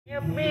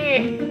Help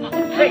me!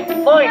 Hey,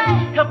 boy,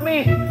 help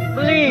me,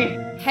 please!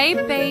 Hey,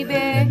 baby!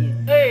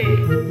 Hey!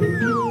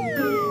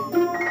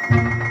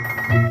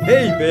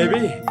 Hey,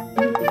 baby!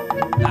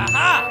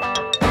 Aha!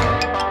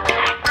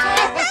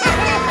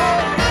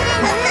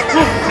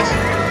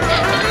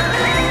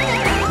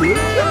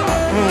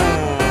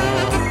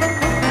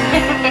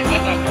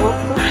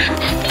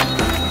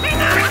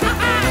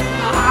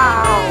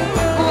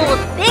 Oh,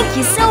 thank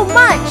you so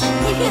much!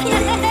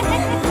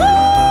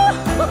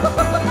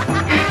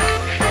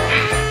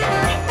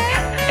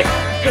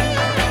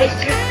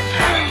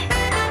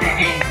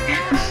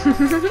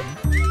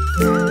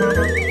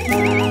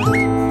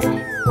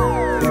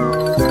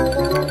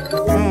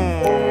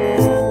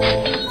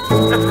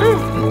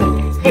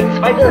 Hey,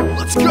 Spider!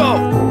 Let's go!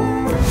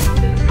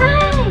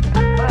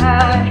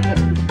 Bye!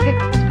 Hey,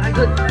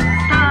 Spider!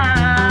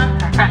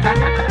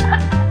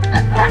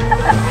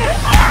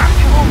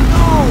 Oh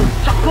no!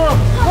 Chocolate!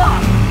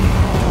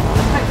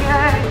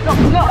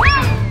 No!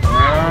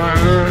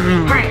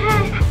 Hey,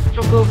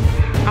 Chocolate,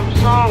 I'm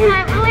sorry.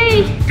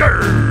 Please!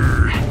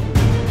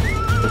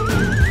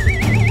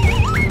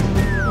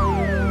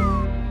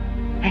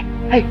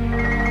 Hey!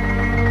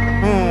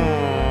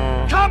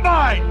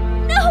 Combine!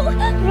 No!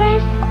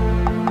 Rest!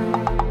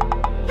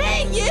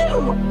 Hey, you!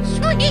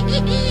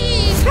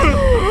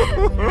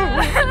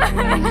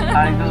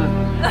 Spider!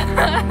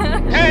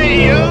 Hey,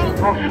 you!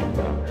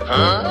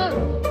 Huh?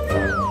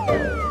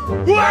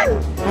 What?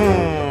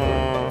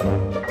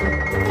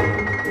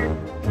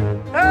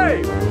 Hey!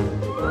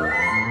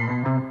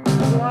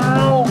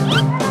 Wow!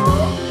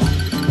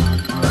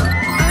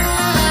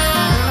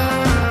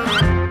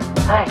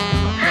 Hi!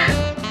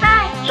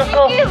 Hi!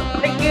 Choco!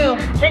 Thank you!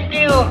 Thank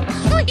you!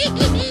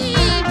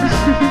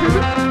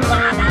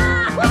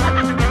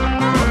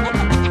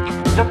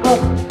 Choco!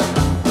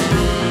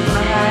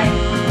 Alright!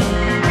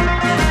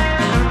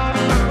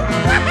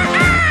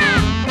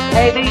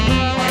 Hey, baby!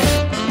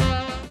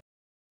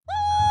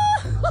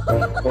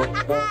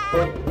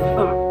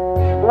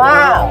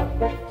 Wow!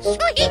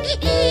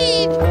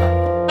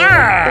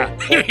 Ah!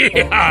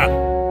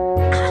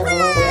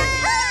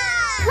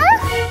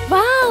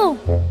 Wow!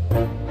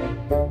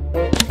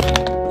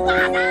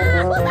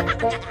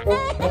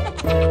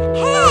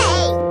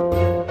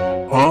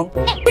 Huh?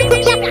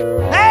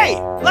 Hey!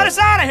 Let us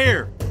out of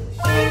here!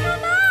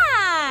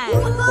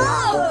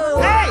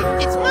 Hey!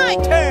 It's my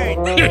turn!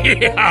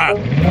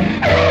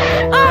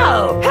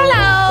 Oh,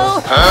 hello!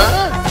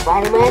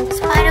 Spiderman?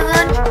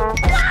 Spider-Man?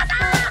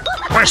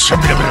 It's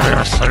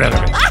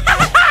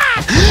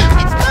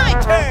my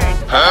turn!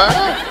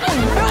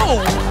 No!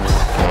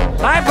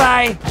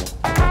 Bye-bye!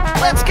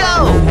 Let's go!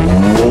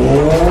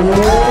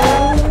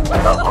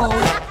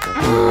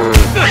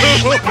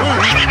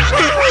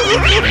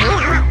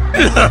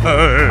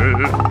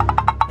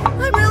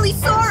 I'm really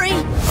sorry!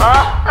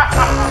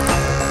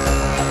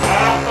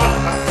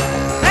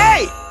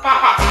 Hey!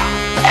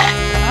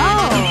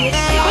 Oh!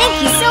 Thank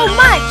you so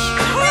much!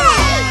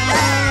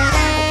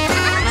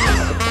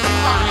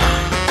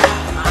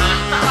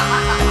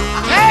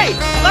 Hey!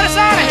 Let us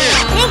out of here!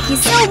 Thank you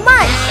so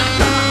much!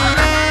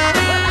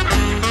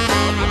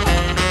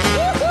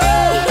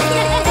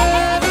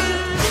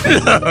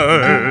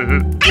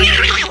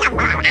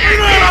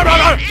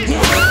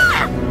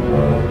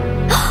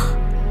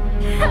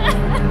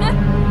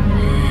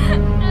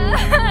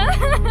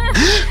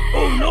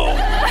 Oh no!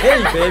 Hey,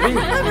 baby!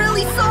 I'm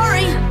really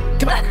sorry!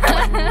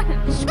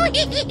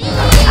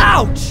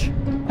 Ouch!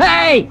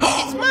 Hey!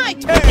 It's my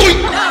turn!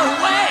 No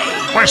way!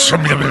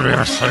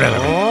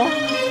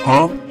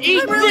 Huh?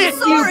 Eat I'm really this,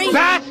 sorry. you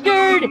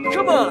bastard!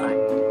 Come on!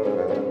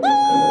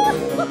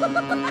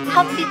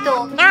 Happy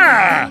dog.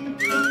 Ah!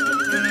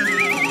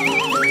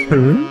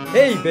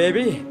 Hey,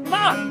 baby!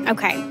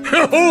 Okay.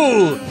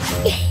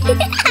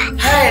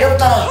 Hey,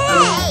 Doctor!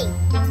 Hey!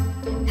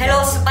 Hello,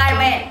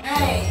 Spiderman!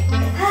 Hey!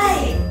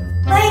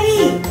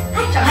 Lady!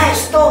 Hey,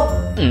 stop!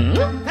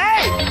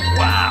 Hey!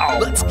 Wow!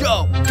 Let's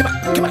go!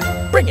 Come on,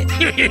 bring it!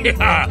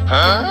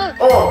 Huh?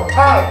 Oh,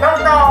 hey,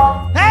 Doctor!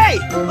 Hey!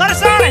 Let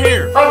us out of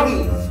here!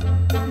 Lady!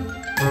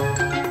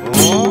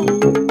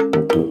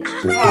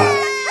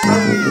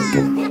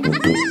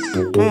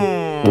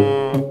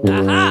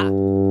 Aha!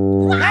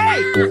 Hey!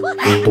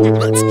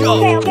 Let's go!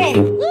 Okay.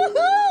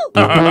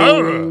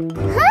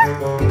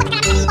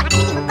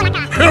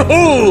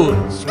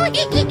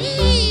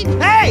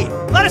 Hey!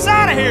 Let us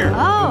out of here!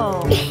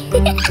 Oh.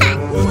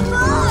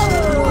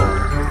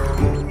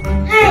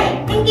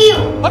 Hey, thank you.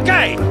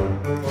 Okay!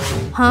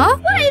 Huh?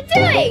 What are you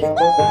doing?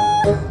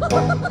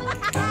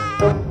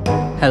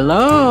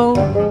 Hello?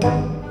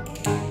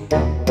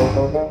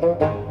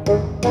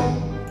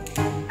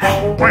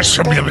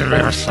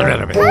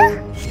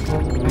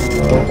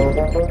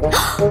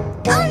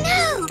 Oh no!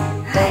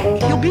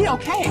 You'll be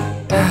okay.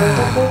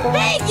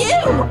 Hey, you!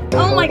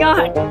 Oh my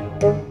god.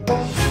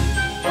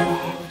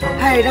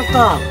 Hey,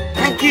 Doctor!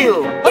 Thank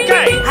you!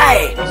 Okay!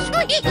 Hey!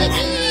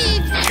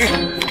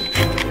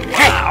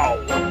 Wow!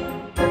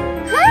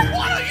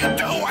 What are you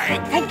doing?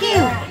 Thank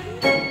you.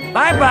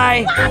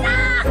 Bye-bye!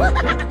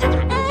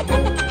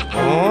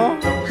 Huh?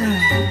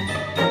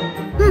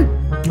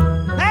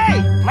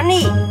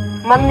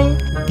 money.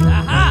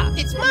 Aha!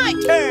 It's my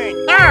turn.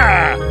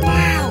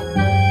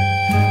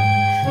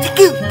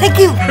 Thank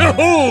you.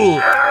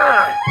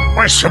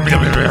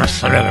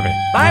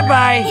 Bye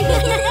bye.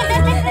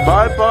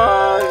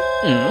 Bye-bye.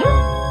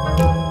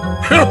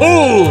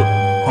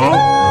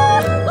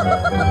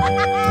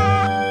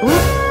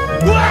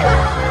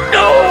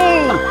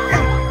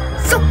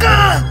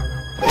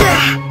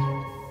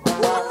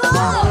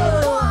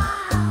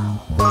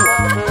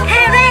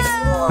 Harris.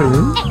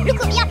 Hey,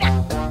 look at me.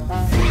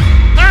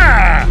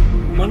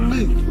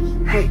 Money.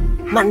 Hey,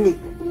 money.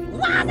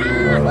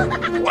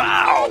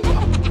 Wow!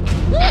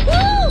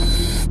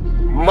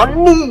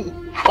 Money.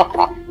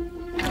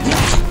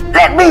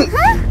 Let me.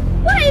 Huh?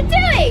 What are you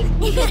doing?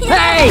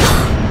 Hey!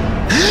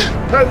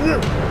 Hey, you.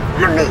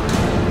 Money.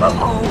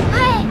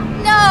 Hey,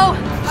 no.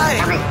 Hey,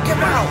 get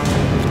out!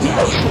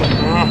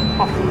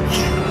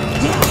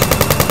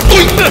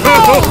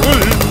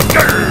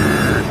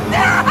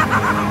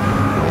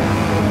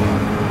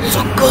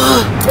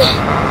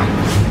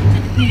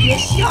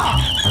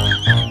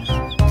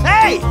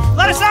 Hey,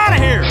 let us out of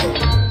here!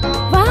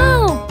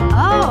 Wow.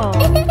 Oh.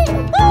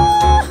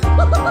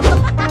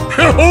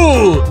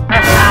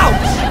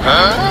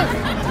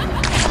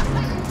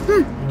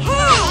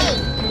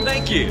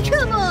 Thank you.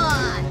 Come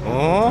on.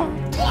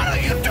 What are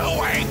you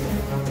doing?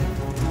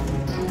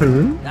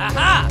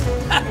 Aha!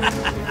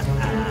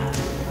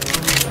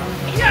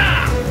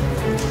 Yeah!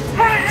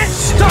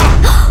 Stop!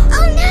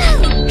 Oh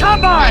no.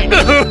 Come on!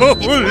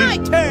 It's my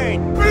turn!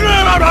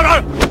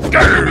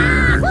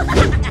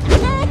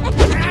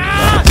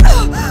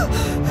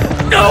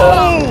 No!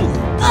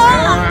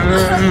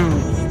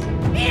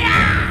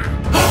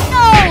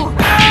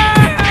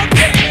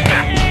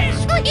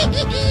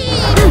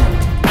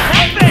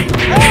 Help me!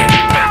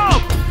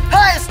 Help!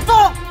 Hey,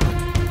 stop.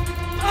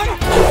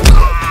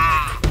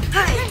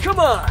 Come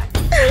on!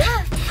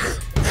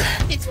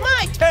 It's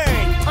my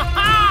turn!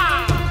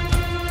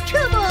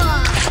 Come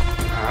on.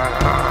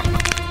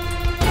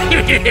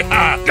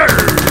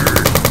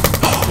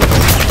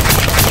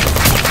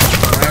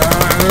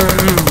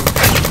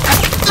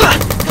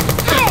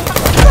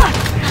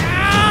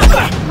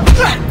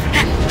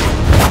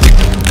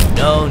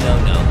 No, no,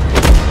 no.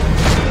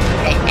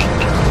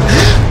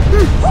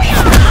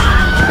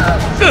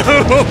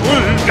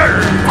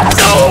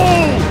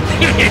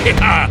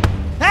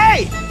 Hey!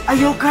 Are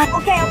you okay?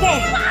 Okay.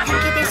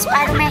 Thank you,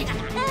 Spider-Man.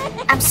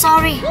 I'm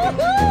sorry.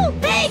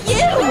 Hey,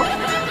 you.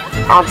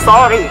 I'm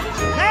sorry.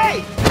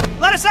 Hey!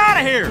 Let us out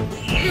of here!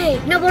 Hey,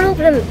 no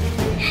problem.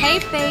 Hey,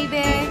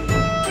 baby.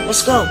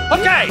 Let's go.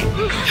 Okay!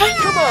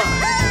 Come on.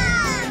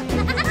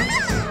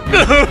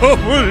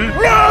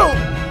 No!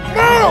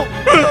 No!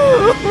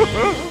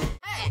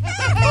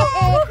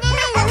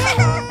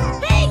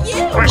 Hey, you.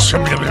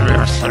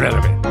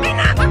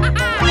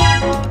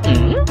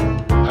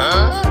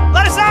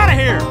 Let us out of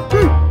here!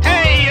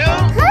 Hey, you!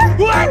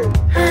 What?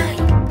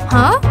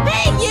 Huh?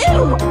 Hey,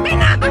 you.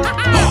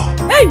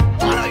 Hey.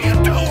 What are you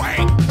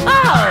doing?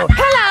 Oh,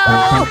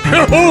 hello.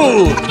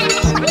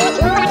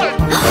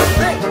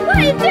 What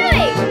are you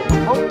doing?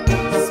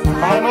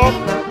 Spider-Man.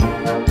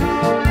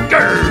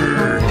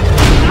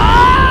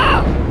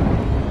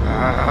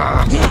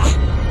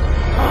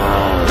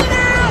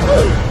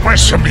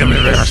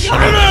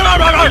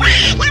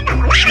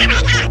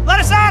 Let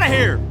us out of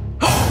here!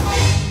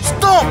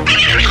 Stop.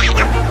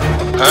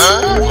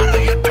 What are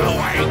you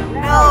doing?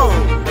 No.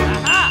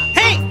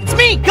 Hey, it's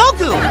me,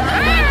 Goku!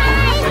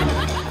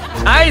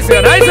 Nice,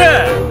 nice.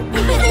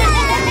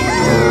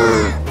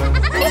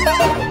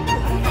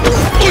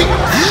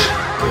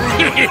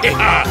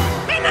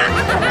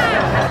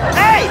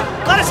 Hey,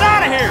 let us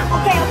out of here!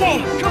 Okay.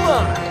 Come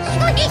on!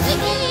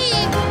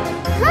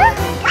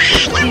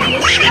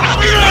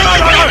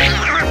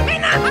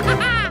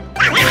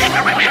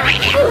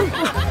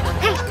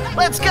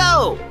 Let's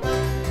go!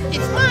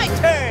 It's my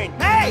turn!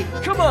 Hey,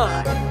 come on!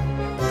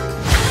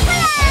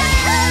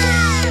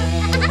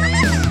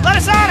 Let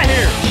us out of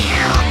here!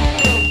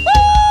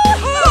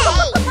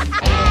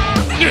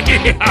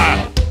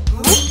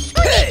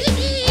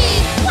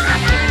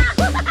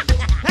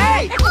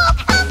 Hey! Come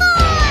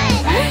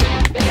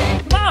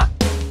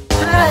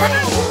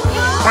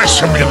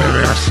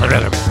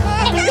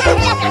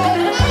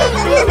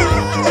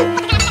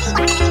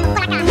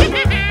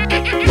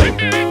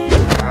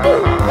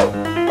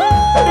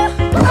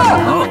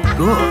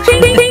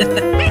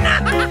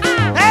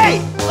Hey,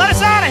 let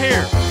us out of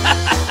here!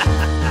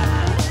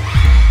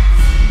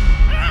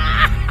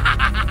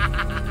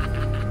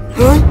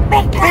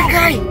 Big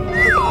guy.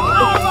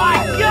 Oh my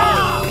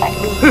God!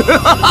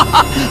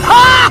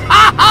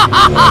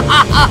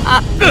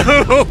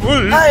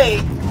 Hey,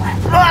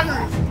 run.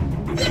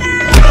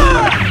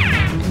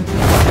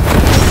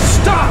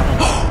 Stop!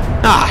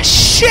 Ah,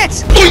 shit!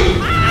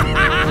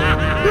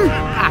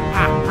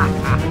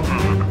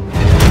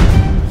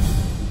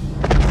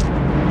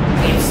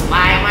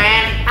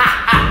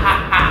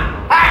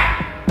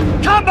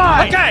 Come on!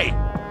 Okay!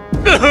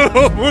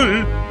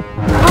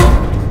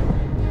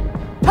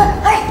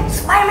 Hey,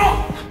 Spider-Man.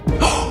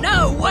 No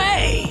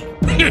way!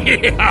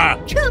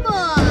 Come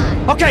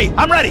on! Okay,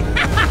 I'm ready.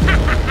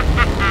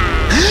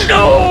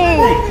 No!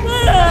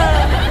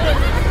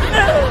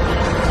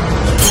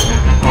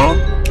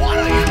 What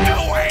are you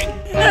doing?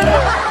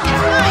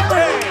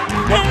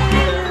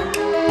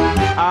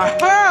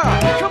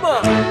 Aha! Come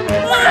on.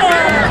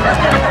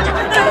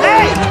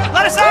 Hey,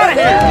 let us out of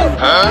here!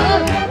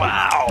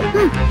 Wow!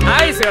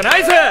 Nice,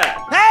 nice.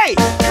 Hey!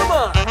 Come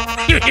on.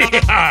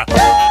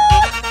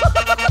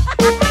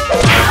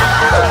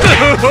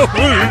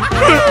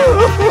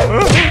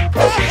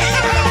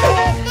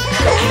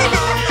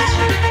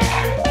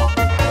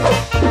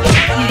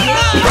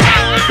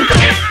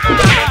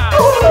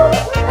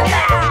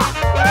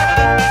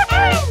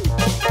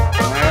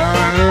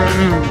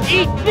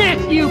 Eat this,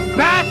 you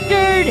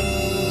bastard!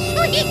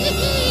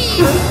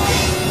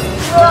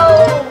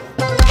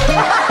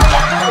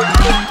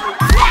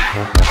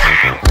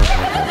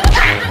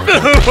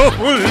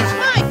 It's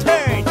my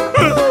turn!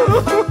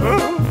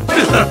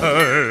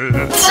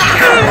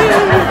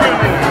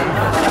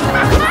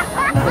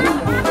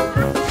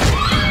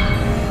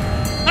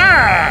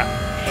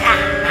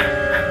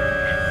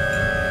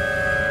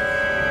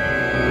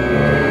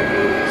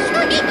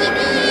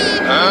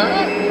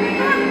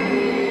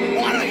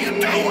 What are you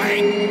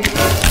doing?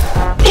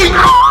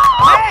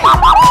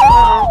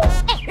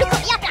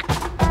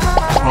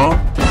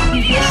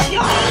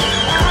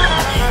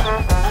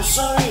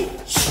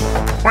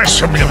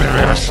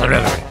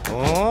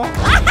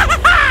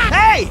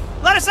 Hey!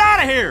 Let us out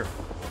of here!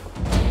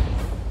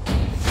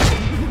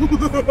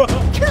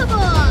 Come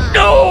on!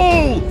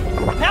 No!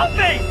 Help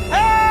me!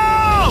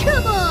 Help!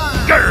 Come on!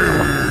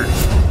 Grr.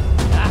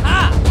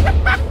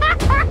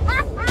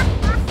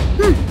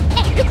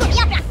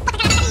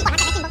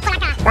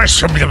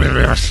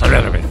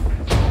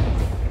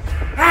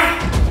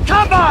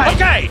 Come on!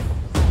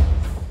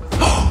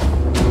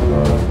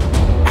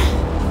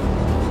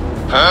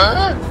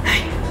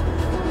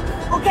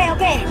 Okay!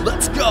 Okay.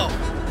 Let's go!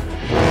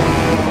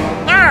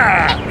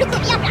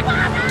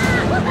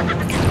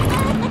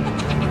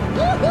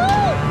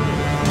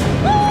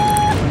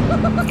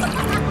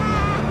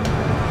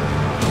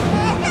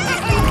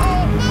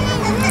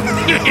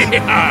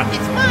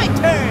 It's my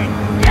turn!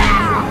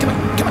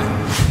 Come on!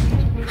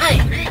 Hi,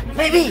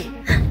 baby.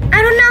 I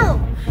don't know.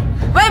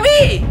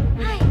 Baby.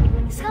 Hi,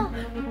 let's go.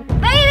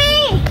 Baby!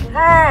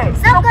 Hi.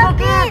 So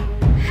good.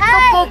 Hi.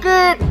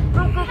 Good.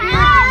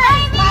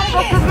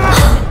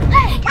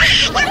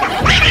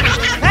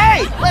 Hey!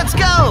 Let's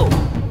go!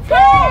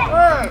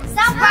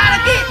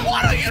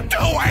 What are you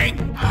doing?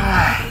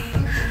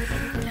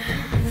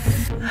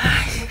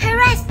 Hey,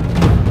 rest.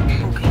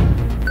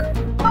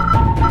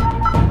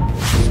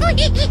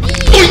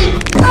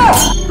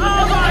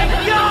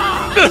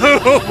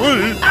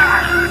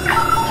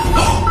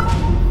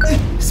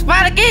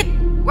 Spider Kid,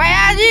 where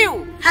are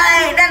you?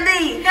 Hey,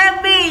 Daddy,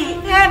 help me.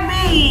 Help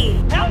me!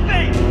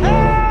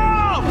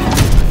 Help!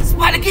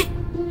 Spider Kid,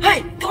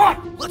 hey, come on.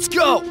 Let's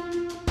go!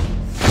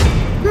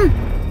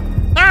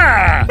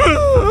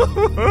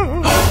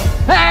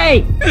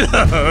 Hey!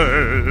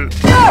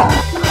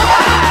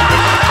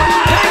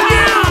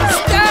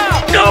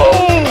 Stop. No!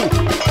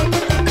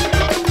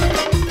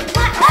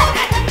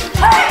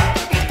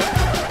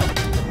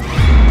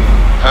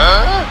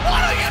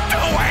 What are you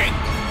doing?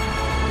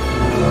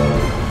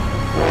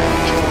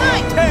 It's my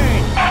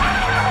turn!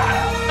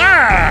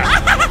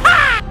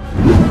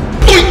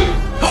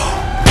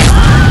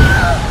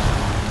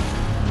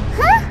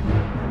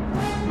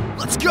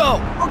 Let's go!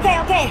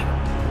 Okay.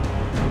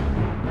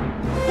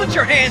 Put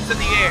your hands in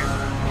the air!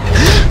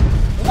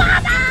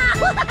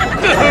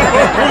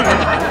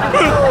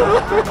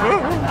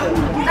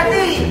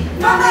 Daddy,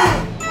 Mommy.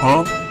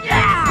 Huh?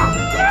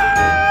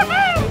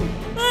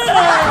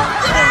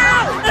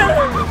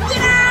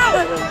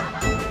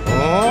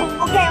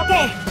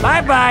 Okay.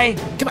 Bye-bye.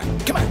 Come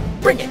on,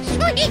 bring it!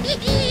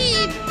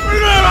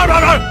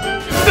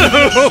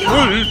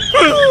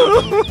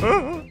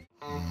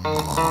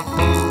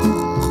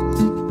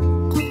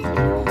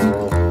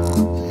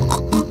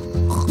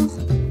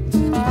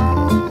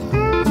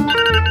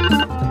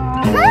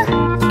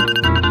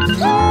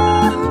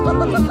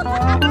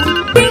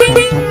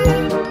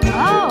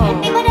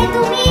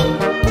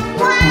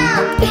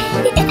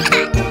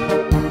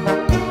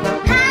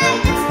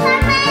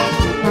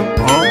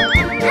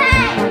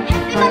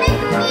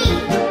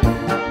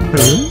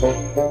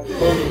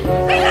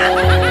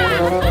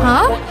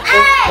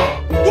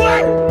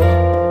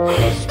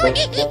 Happy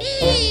birthday to me.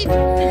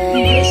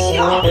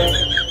 Wow.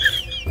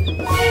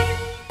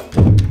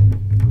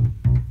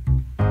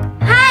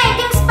 Hi, it's Spiderman. Huh? Hi, happy birthday to me. Huh? Hi. Hi,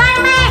 I'm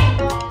Spiderman.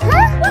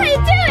 Huh? What are you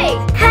doing?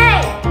 Hey,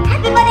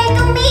 happy birthday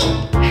to me.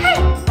 Hey.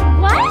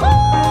 What?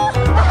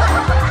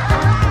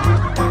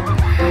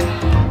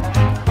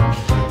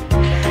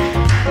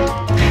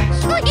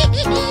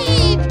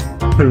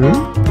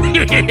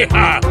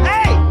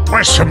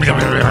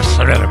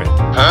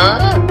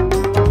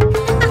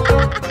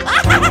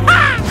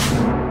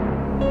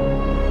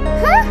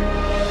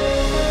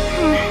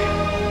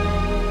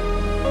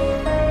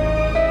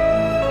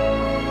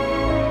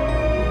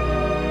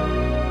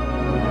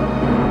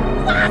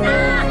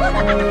 Hey!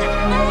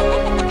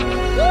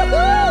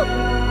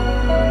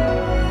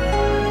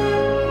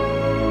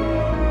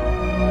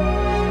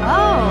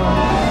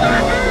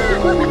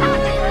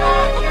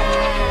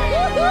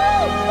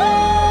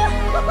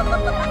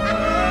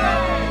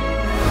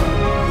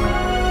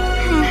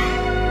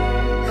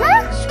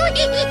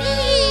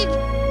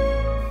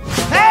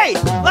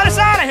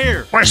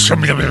 here.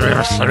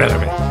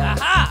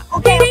 Aha!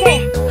 Okay, okay.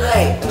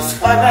 Hey,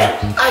 Spiderman,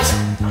 ice,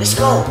 let's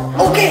go.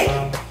 Okay.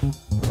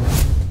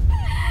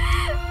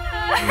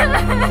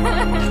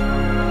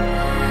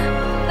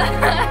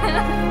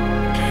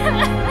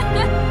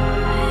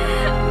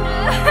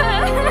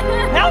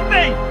 Help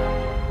me!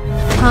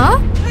 Huh?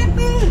 Help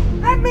me!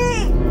 Help me!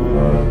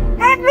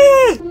 Help me!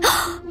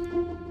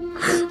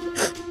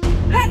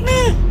 Help me!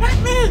 Help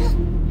me!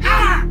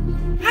 Ah!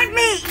 Help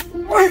me!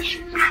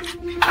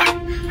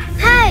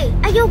 Hey,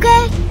 are you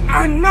okay?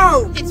 Oh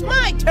no! It's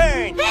my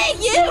turn. Hey,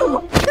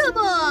 you! Come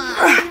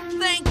on.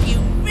 Thank you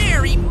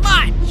very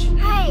much.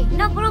 Hey,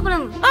 no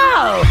problem.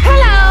 Oh,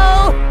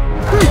 hello!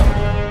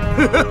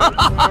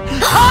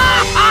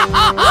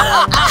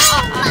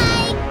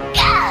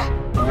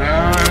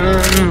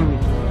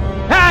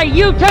 Hey,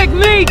 you take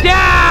me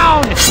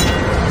down!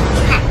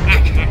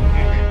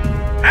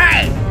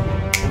 Hey!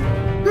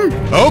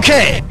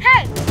 Okay.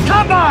 Hey,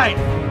 Come on!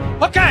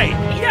 Okay.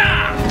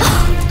 Yeah.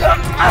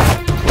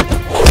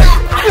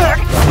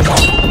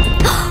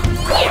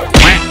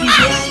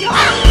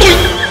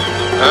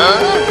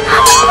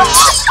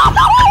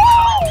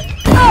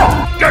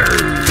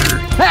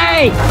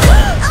 Hey!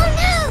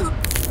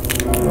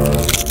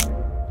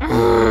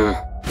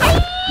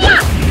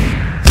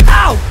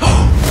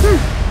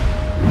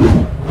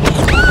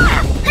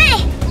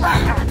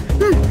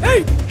 hey,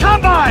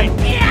 Come on!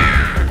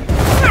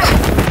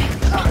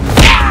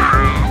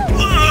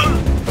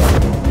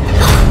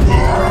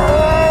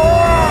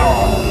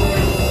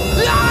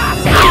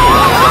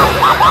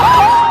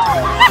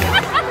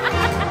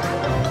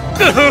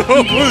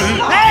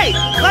 Hey,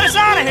 let us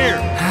out of here.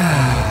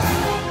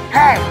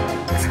 Hey,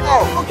 let's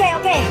go. Okay,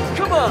 okay.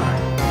 Come on.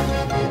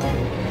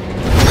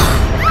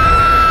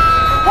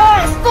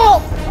 Hey,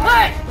 stop!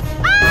 Hey,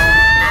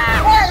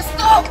 Hey,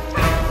 stop!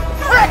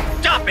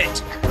 Stop it.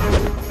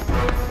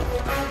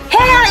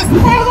 Hey,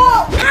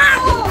 stop!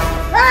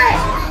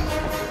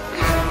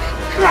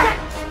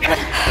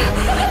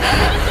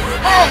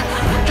 Hey!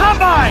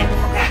 Come on!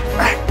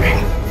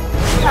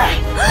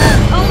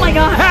 oh my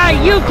god. Hey,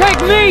 you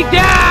take me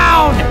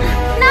down!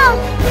 No,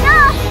 no.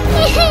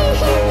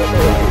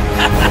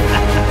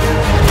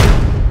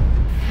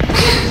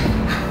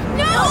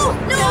 No,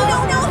 no, no,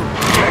 no!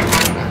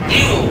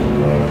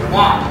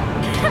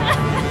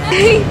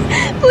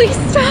 Please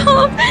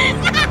stop.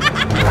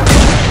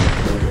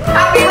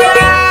 happy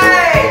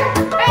birthday!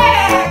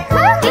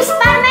 Huh? It's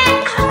Spiderman.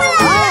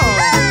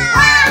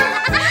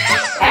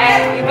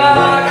 Happy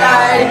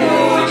birthday to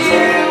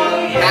you.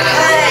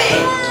 Hey.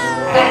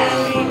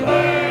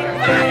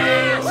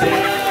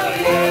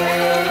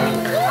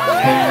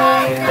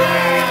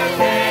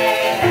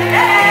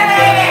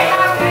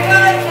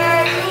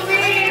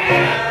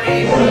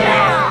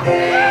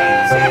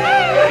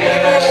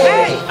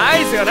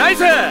 Nice.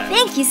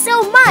 Thank you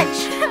so much.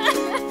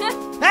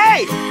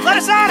 Hey, let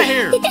us out of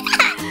here.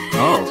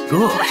 Oh,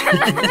 good.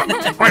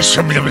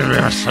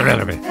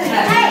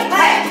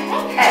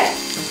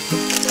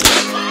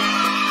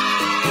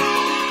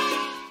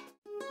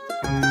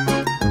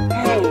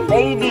 Hey,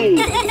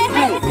 baby.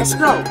 Hey, let's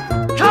go.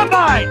 Come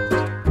on!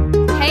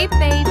 Hey,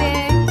 baby.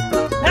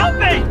 Help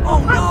me! Oh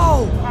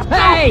no.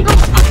 Hey!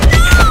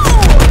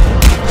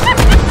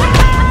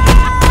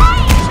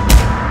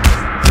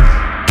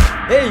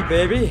 Hey,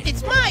 baby.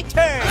 It's my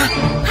turn.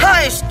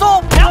 Hey,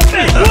 stop. Help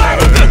me!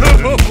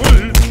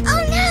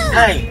 Oh no.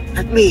 Hey,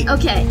 let me.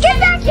 Okay. Get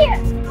back here.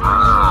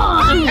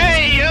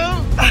 Hey, you.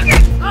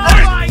 Oh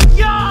my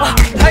god!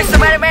 Hey,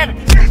 Spiderman,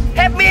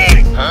 help me.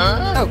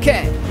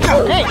 Okay.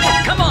 Hey,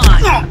 come on!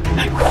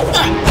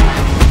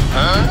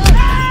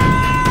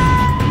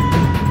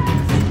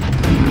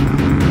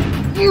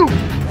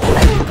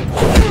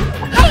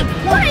 Hey,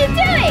 what are you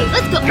doing?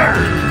 Let's go.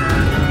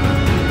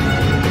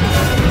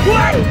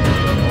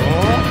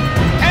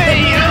 Hey,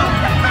 you.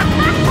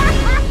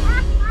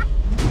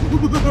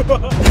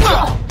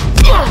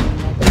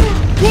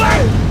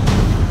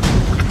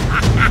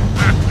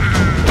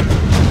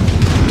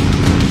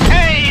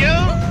 Hey, you.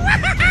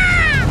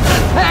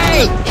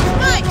 Hey! It's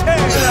my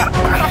turn.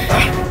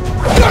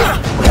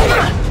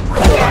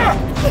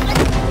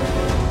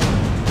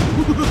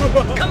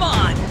 Come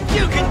on,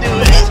 you can do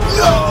it.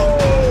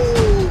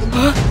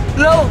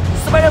 No,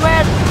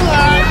 Spiderman.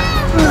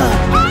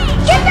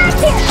 Get back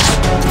here.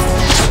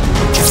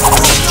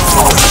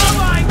 Oh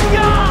my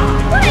god!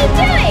 What are you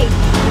doing?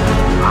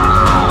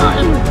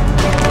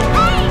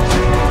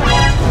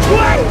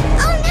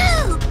 Oh no.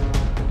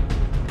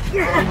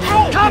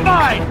 Hey. Come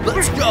on!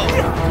 Let's go.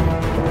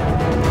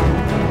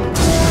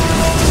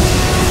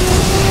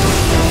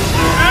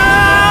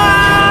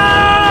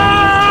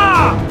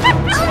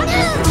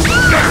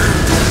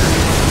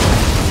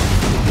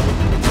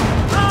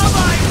 Oh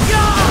my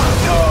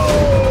god!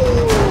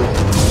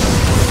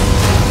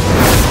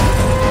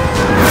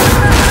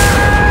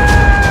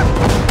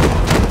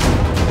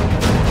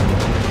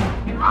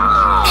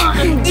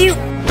 You!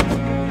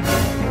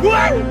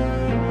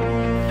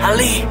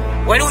 Ali,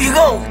 where do you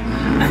go?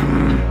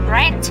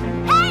 Right?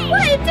 Hey. What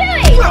are you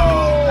doing?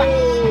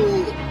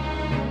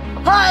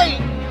 Hey!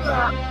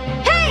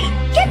 Hey.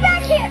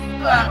 here!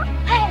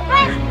 Hey,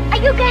 Ren, are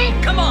you okay?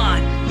 Come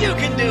on. You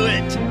can do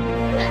it.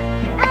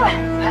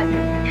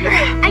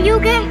 Are you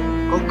okay?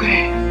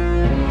 Okay.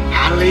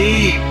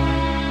 Harley.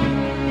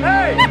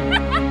 Hey!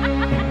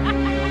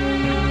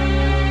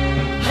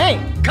 Hey!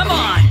 Come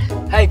on.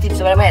 Hey, Team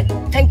Spider-Man.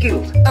 Thank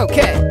you.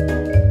 Okay.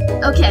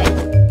 Okay.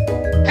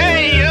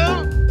 Hey, you!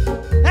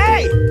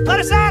 Hey, let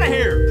us out of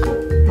here!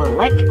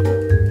 Black.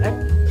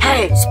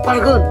 Hey,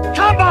 Spider-Gun.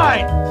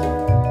 Combine!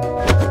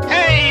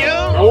 Hey, you!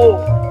 Oh,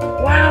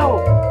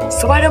 wow.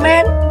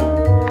 Spider-Man.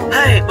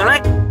 Hey,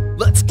 Black.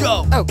 Let's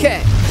go!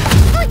 Okay.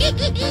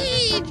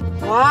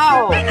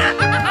 Wow. Oh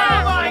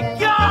my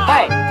God!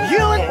 Hey.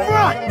 You in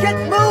front! Get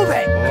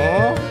moving!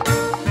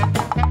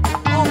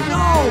 Oh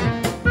no!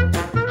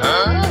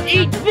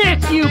 Eat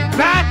this, you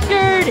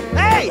bastard!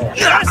 Hey,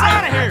 let us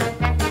out of here!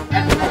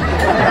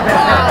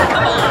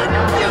 Come on,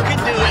 you can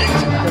do it!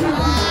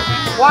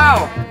 Wow.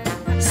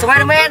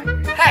 Spider-Man.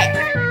 Hey.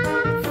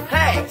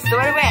 Hey,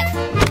 Spider-Man.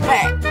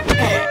 Hey.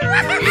 Hey.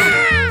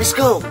 Let's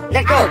go.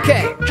 Let's go.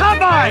 Okay.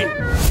 Combine!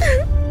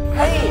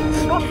 Hey,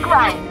 don't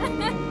cry.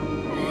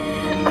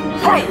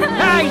 Hey.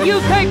 Hey, you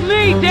take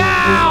me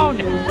down!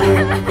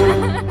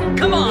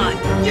 Come on,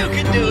 you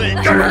can do it!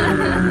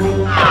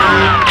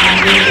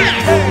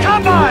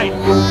 Combine!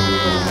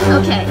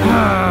 Okay.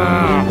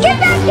 Get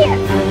back here!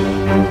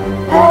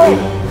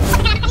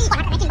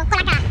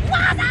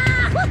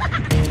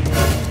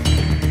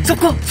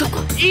 Soko,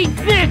 Soko. Eat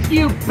this,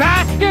 you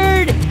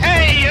bastard!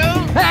 Hey, you!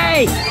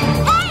 Hey!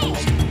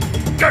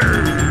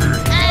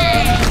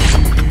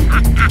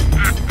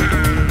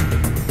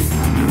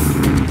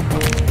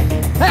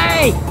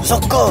 Hey!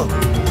 Soko.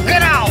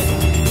 Get out!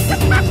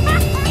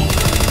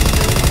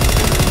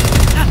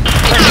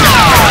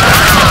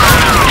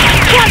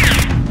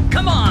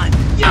 Come on!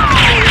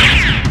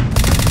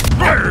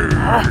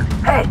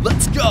 Hey.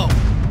 Let's go!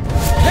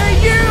 Hey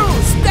you!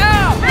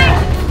 Stop!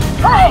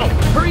 Hey.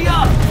 Hurry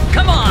up!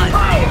 Come on!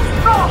 Hey.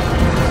 Stop.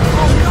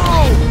 Oh no!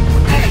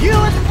 You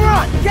in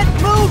front! Get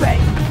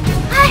moving!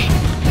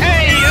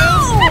 Hey, you!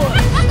 Oh!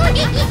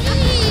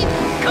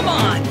 Come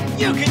on!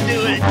 You can do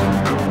it!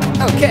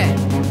 Okay.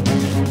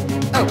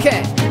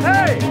 Okay.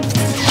 Hey!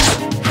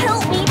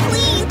 Help me,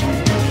 please!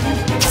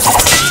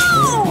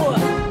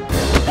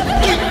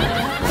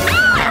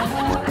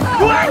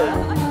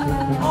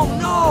 Oh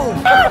no!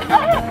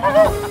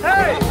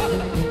 Hey!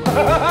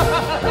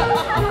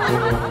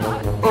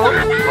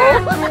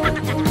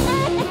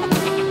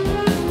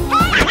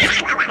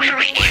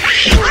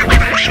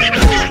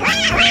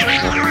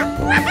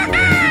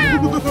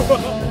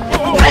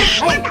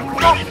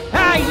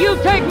 Hey, you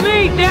take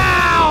me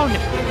down!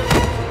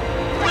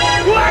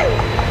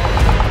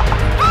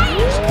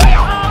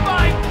 Oh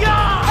my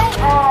God!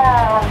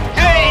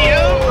 Hey,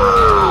 you!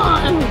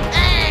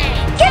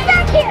 Get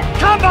back here!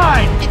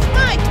 Combine! It's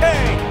my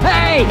turn!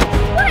 Hey!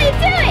 What are you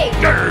doing?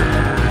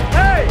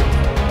 Hey!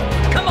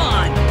 Come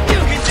on! You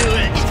can do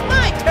it! It's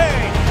my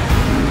turn!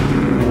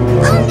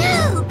 Oh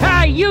no!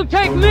 Hey, you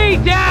take me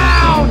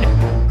down!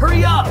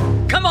 Hurry up!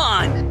 Come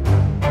on!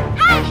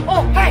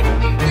 Oh, hey.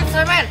 Team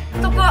Spider-Man.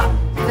 Soko.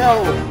 No.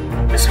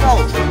 Let's go.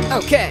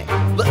 Okay.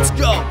 Let's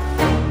go!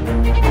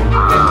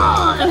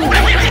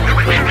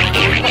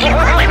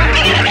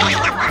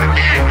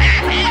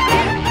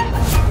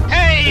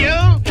 Hey, you!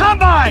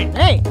 Combine!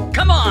 Hey,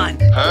 come on!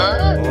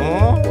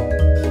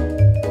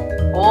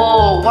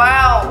 Oh,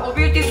 wow. So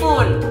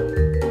beautiful.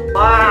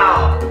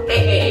 Wow.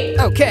 Hey.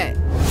 Okay.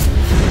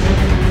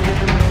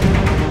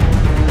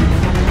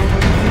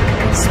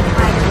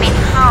 Spider-Man,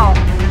 how?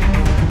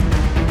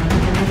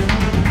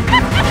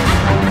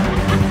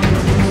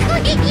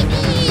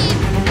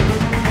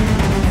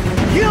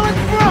 You in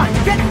front!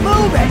 Get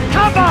moving!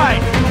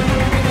 Combine!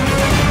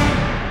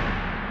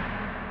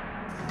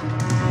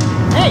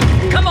 Hey,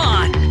 come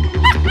on!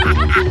 Hey.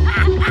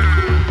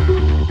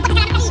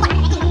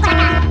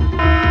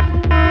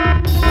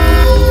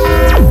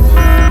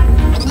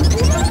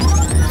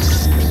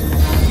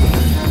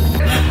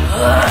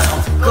 Let's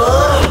go.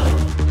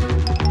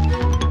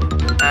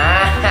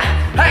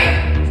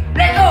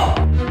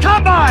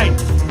 Combine!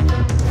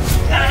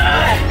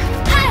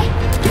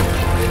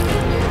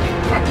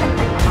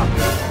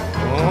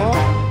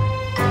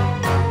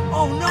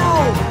 Oh no!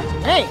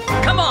 Hey,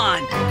 come on!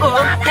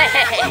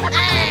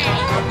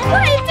 What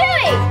are you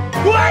doing?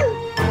 What?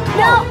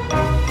 No!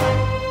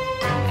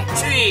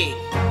 3,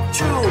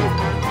 2,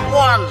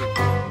 1.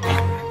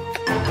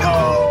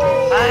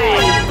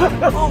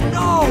 Oh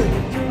no!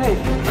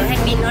 Let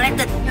me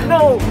narrated.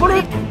 No,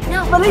 please. No!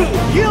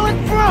 You in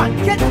front!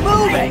 Get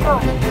moving!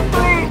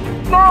 Please.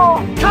 No.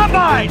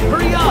 Combine!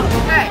 Hurry up!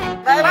 Hey.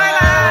 Bye-bye.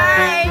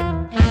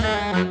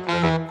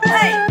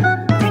 Hey.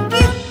 Thank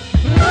you.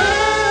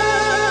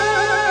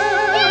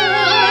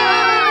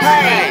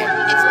 Hey.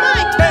 It's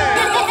my turn!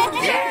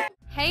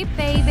 Hey,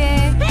 baby!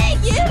 Hey,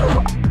 you!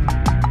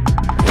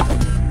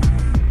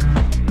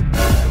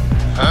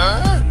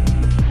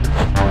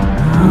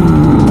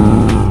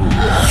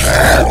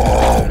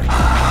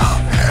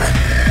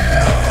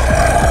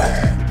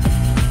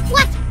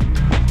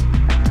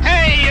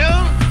 Hey, you!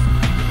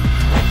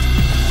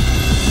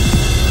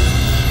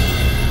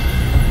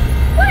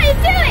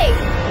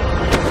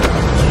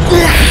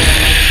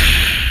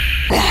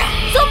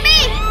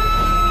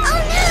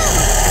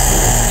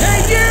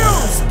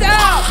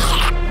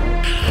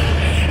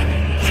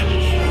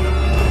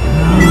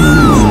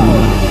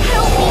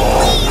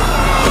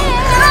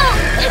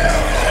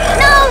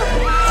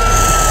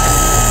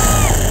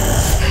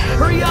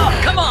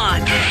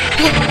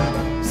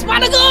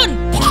 Spider-gun!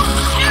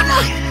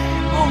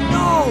 Oh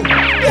no!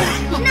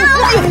 No!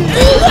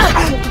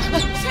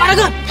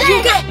 Spider-gun! You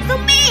okay?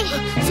 Zombie!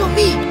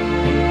 Zombie!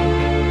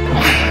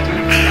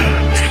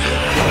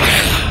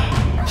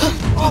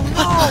 Oh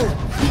no!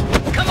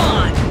 Come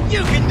on,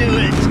 you can do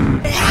it.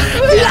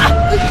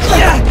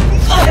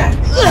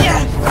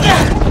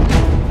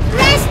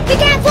 Rest, be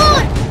careful!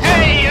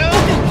 Hey, you.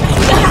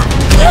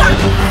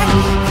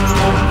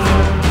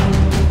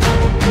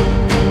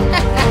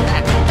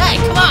 Hey,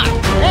 come on!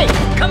 Hey,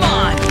 come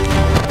on.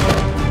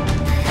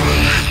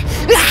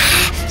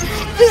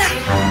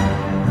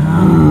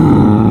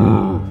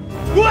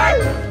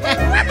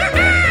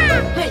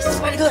 Hey,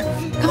 Spider-gun!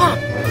 Come on!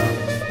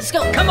 Let's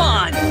go! Come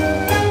on.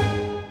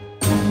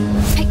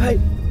 Hey,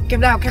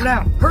 calm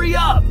down. Hurry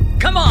up.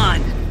 Come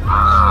on.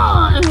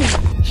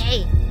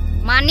 Hey,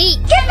 Money,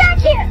 get back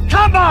here!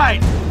 Come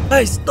on.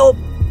 Hey, stop!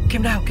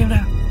 Calm down.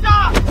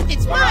 Stop.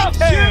 It's my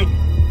turn.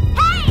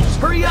 Hey!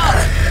 Hurry up.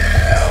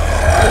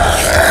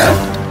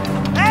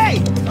 Hey,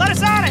 let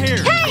us out of here!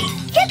 Hey,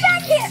 get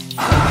back here!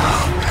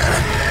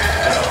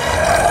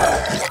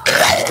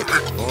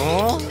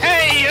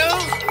 Hey, you.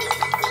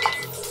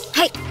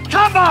 Hey,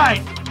 Come on.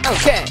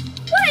 Okay.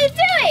 what are you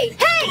doing?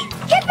 Hey,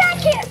 get back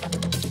here!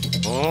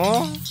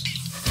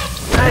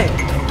 Hey!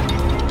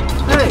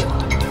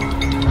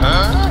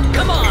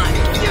 Come on.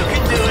 You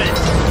can do it.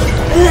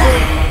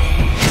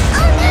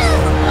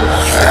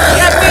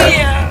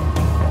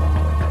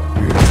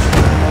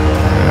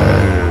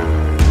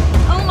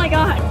 Oh my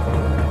god.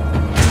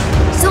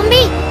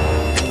 Zombie!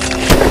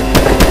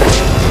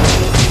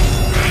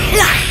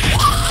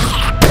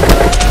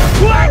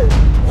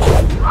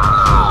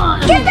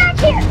 Get back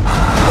here!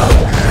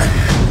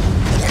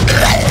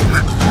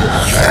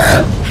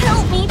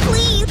 Help me,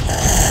 please!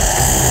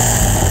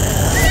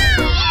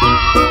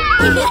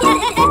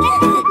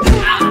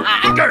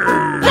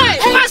 Hey,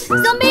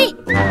 Zombie!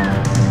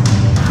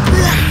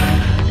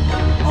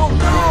 Oh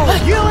no!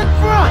 You in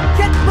front!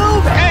 Get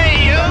moving! Hey,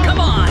 you. Come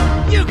on.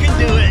 You can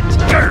do it.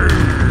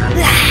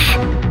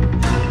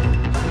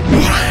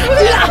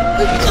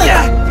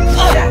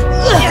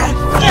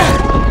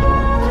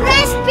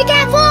 Rest, be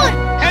careful!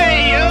 Hey,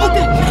 you.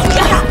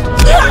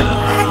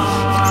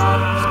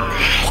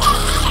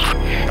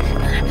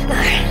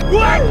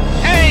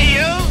 Hey,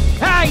 you.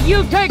 Hey,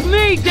 you take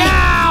me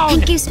down!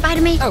 Thank you,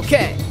 Spider-Man.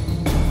 okay.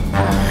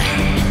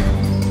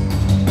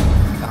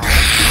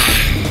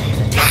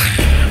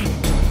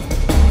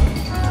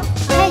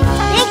 Hey,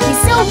 thank you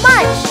so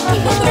much!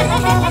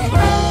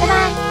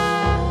 Bye-bye.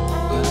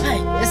 Hey,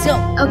 let's go.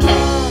 Okay.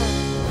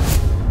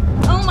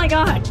 Oh my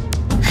god.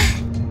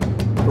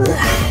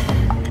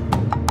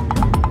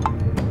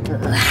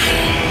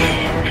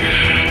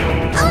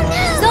 Oh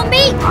no!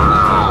 Zombie!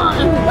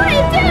 What are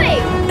you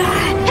doing?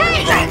 Hey,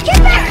 get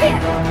back here!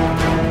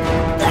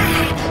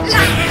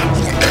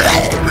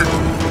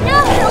 No,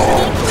 help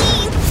me,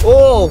 please!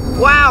 Oh,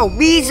 wow,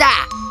 pizza!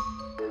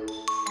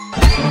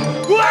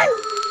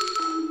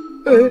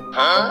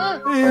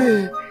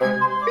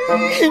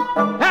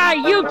 Hey,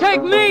 you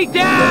take me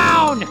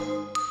down!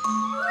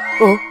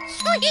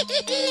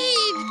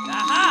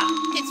 Aha.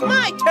 It's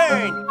my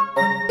turn.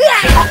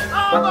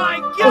 Oh my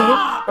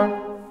god!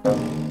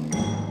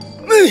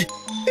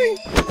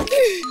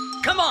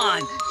 Come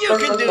on. You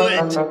can do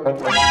it.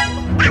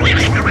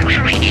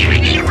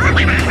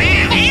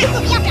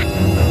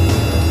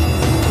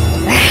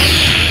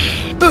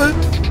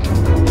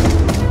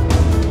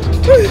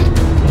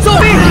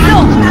 Zombie! No!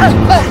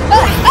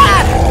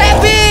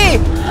 Happy!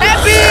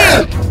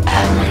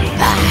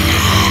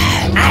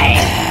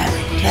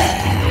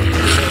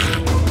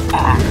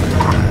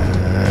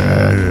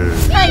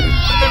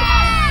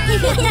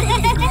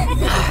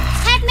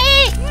 Help me!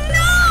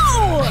 No!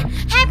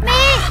 Help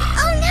me!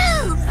 Oh no!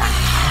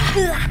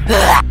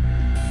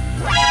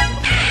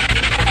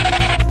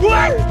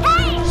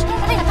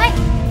 Hey!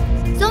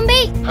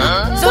 Zombie!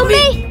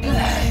 Zombie!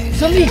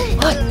 Zombie!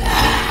 What?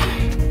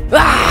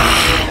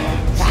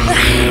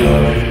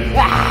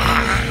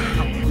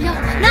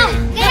 No!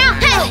 Get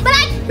out! Hey!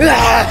 But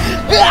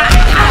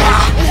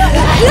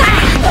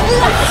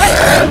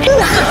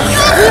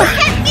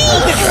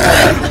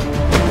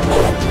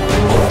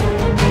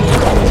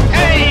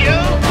Hey, you.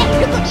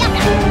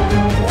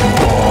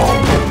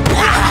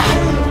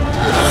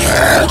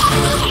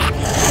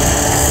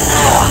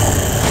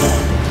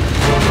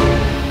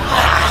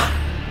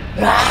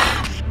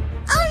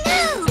 Oh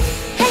no!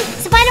 Hey,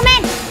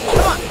 Spider-Man!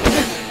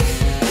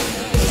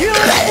 You in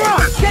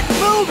front! Get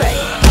moving!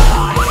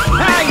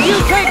 Hey, you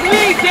take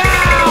me down!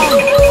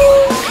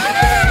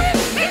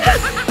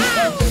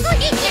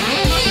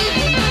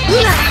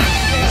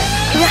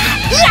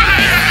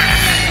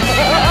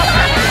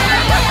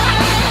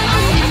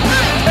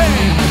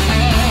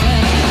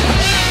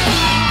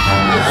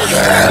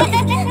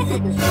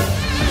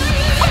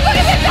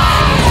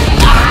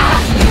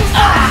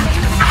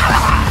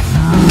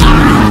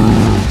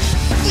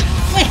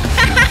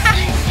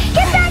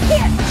 Get back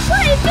here! What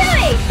are you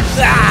doing?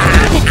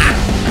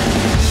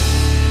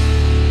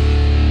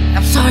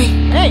 I'm sorry.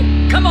 Hey,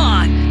 come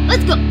on.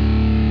 Let's go!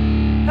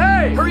 Hey!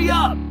 Hey! Hurry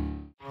up!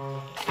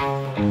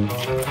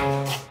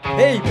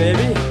 Hey,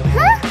 baby.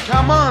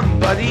 Come on,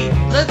 buddy.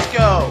 Let's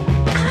go.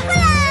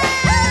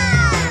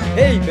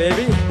 Hey,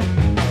 baby.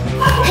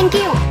 Thank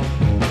you.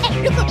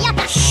 Hey, look at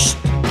me. Shh.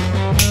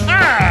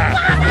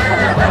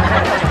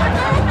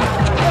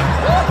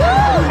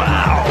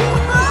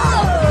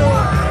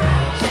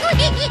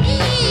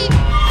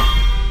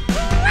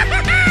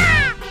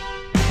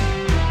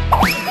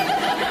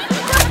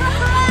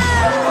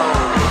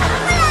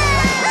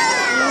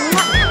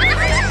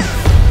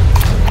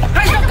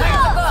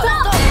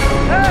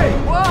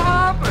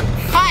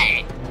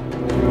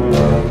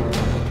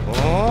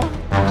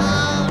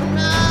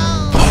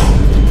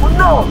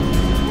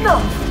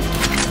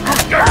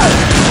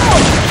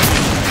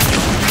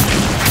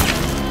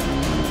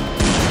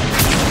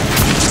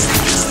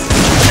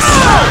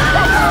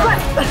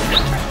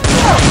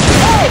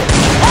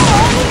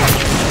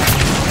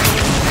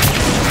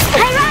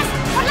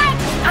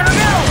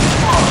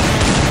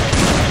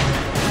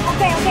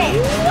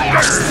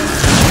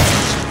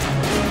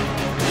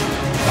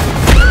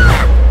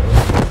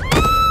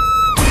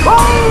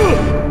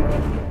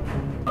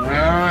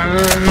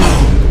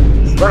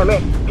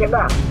 Spiderman, get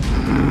down.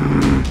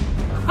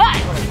 Hey!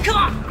 Come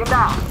on! Get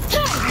down.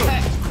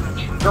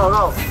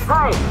 No.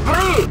 Hey,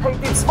 please. Hey,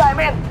 this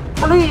Spiderman.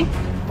 Please.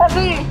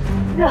 Please.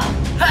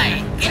 Hey!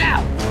 Get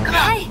out! Come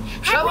on! Hey,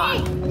 Come help on!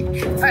 me.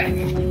 Hey!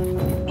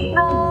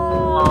 No.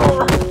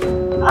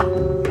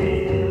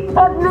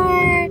 Help me.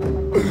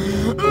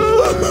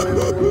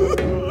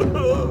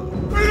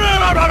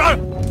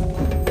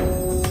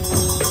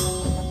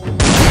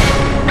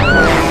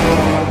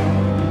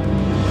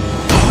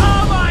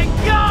 Oh my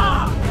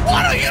God!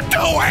 What are you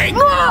doing?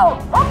 No.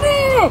 Help me.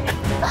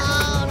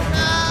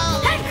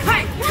 Hey!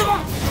 Hey! Come on!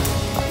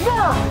 No.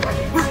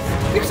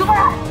 It's so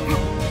bad.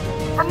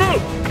 Help me.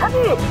 Help me.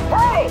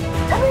 Hey.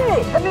 Help me.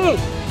 Help me.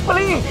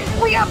 Please.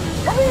 Wake up.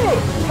 Help me.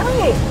 Help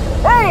me.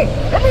 Hey.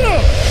 Help me.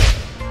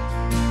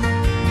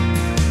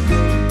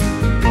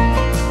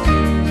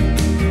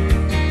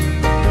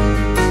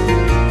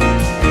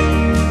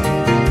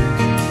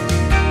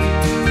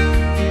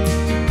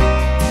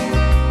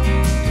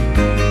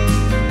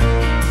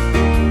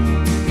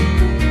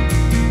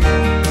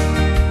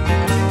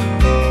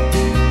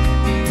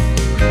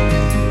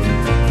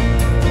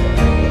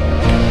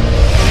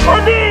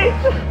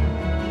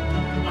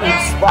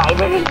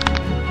 Spiderman.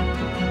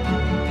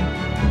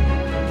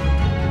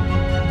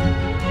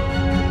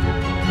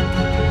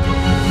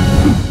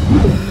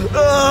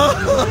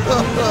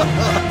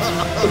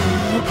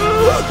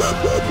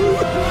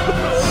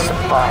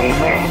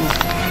 Spiderman,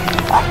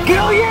 I'll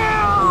kill you!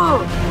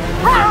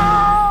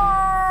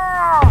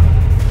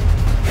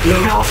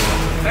 No.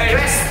 Hey,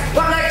 Rex!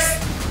 What next?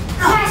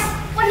 Yes,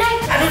 one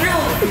night. I don't know!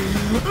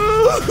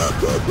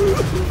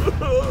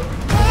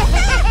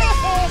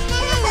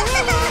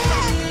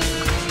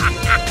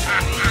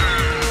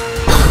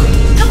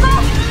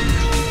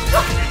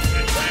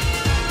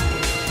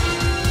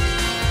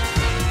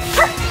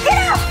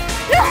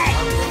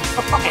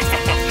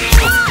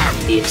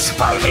 It's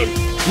Spiderman.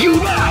 You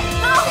now.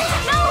 No.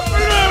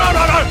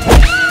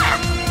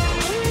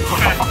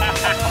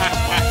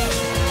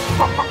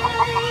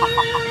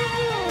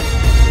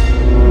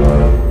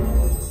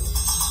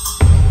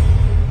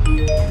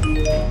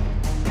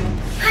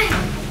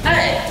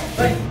 Hey!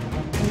 Wait!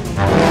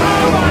 Oh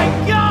my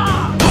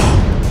God!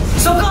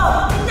 So go!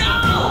 No!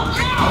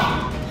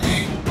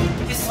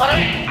 This is what I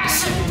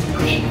should.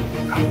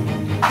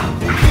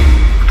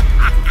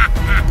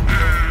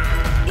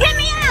 Get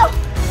me out.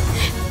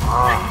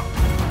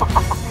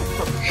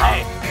 Hey.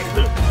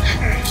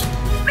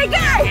 Big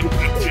guy.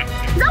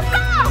 Let's go.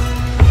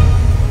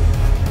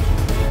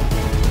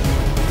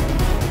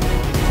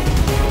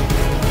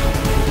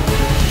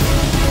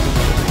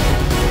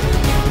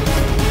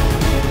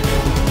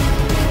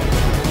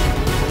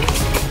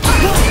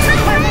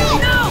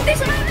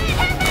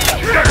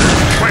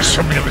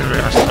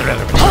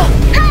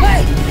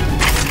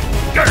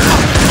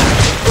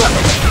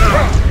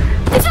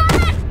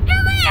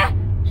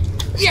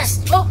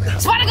 Yes! Oh!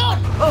 Spider gun!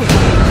 Oh!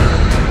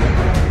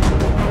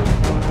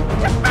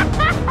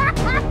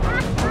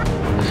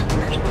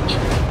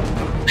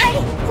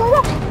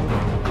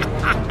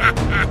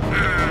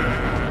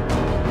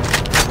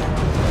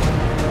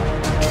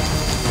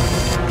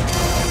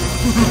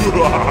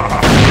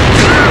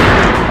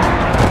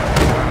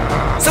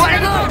 Spider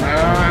gun!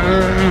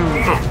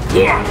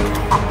 Yeah.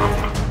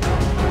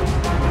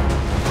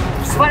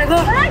 Spider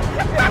gun!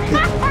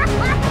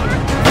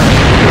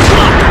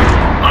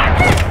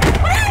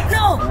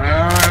 No!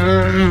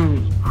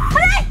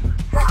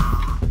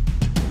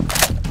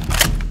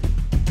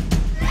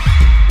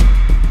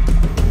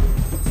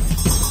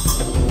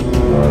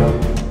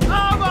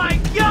 Oh my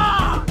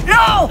God!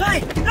 No! Hey!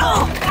 No!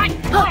 Hey!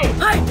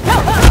 Hey!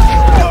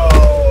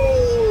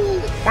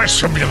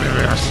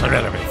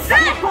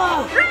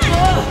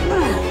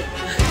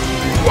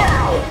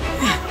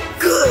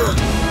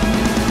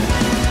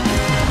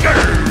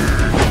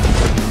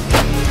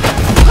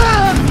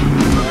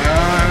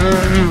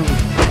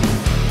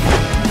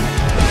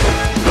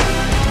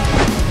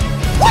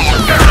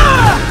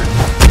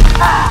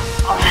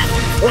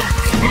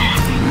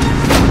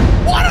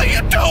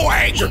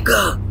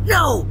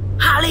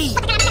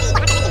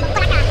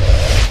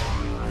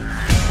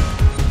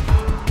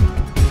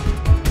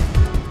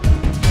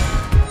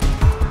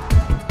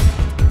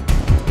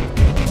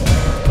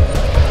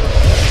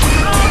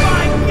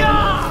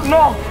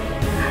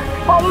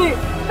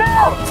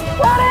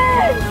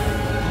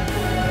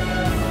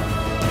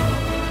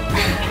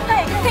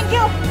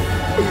 you.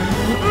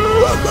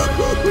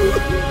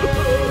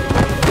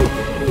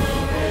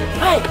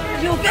 Hey,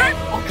 you okay?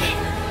 Okay.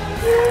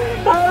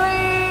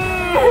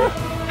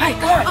 Hey,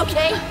 come on.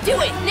 Okay, do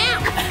it now.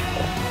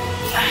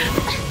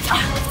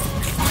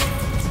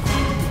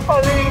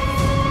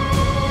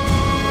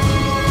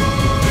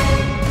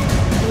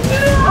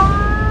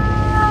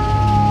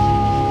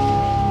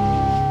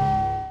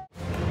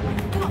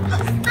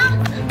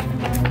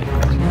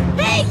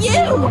 Hey,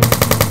 you!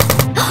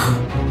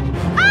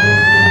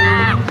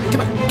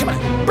 Come on,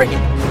 bring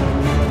it.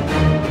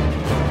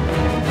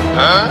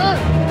 Huh?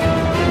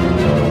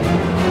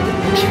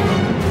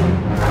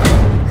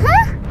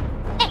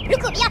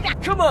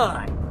 Come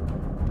on!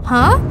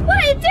 Huh? What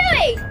are you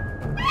doing?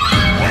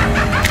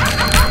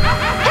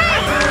 Hey,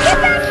 get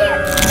back here!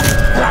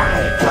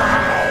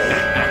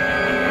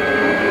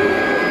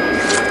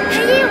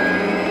 Hey, you!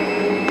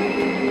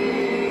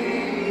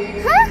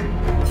 Huh?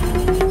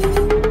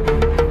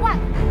 What?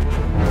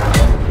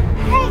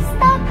 Hey,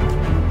 stop!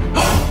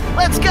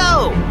 Let's go.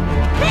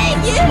 Hey,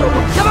 you!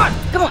 Come on,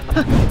 come on.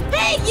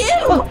 Hey, you!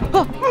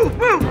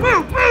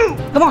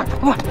 Come on,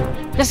 come on.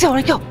 Let's go,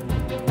 let's go.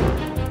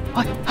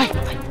 Hey, hey,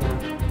 hey.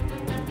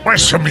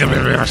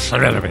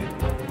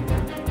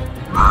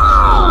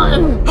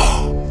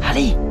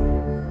 Ali.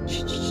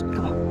 Shh, shh,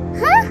 come on.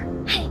 Huh?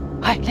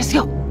 Hey, let's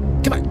go.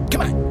 Come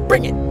on,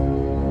 bring it.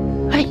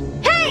 Hey.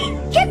 Hey,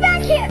 get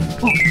back here!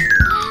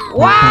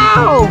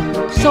 Wow!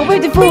 So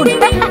beautiful.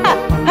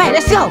 Hey,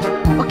 let's go.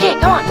 Okay,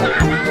 come on.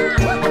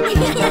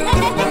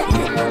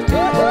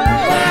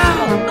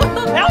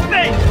 Help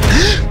me!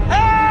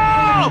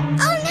 Help!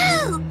 Oh no!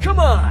 Come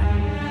on!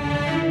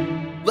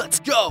 Let's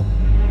go.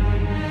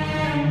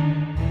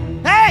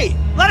 Hey!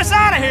 Let us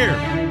out of here!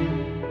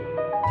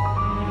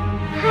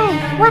 Hey,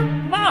 what?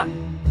 Come on!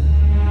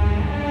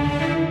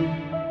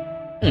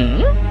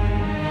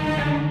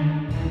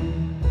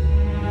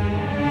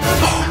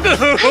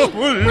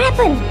 What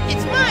happened?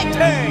 It's my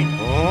turn!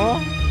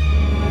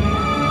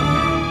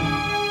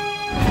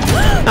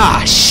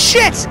 Ah,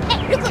 shit!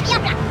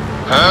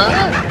 Huh?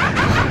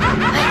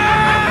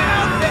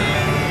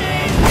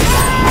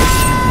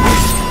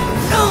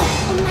 Oh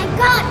my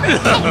god!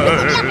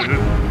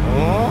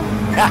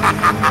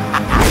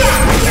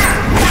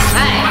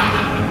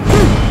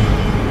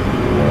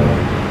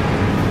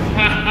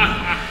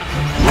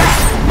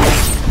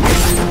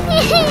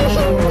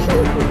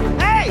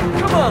 Hey!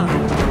 Come on!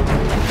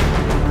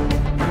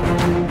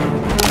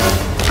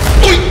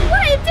 What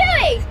are you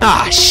doing?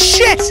 Ah,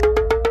 shit!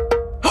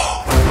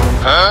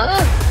 Huh?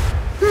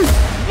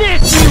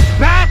 This, you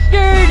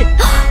bastard!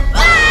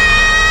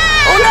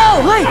 Oh no!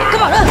 Hey,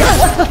 come on.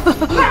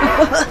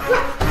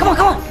 Come on,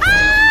 come on.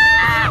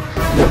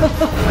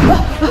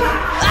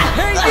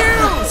 Hey, you!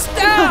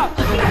 Stop!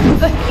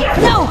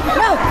 No,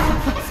 no.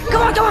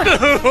 Come on, come on.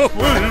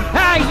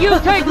 Hey, you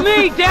take me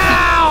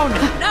down!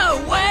 No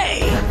way!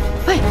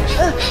 Hey,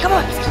 come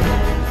on.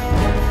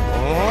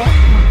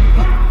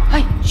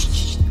 Hey, shh,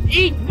 shh.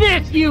 Eat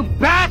this, you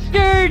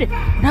bastard!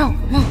 No,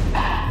 no.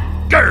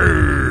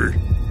 Grr.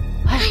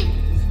 Hey,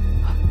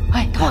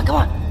 come on, come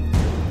on.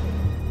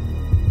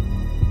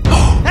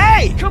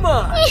 Hey, come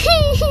on!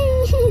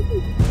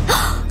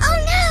 Oh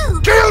no!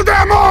 Kill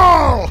them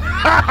all!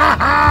 Ha ha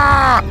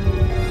ha!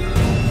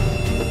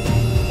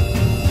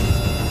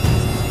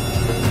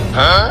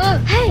 Huh?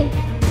 Hey,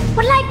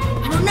 what like?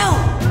 I don't know.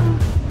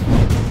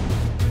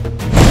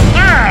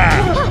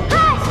 Ah! Oh,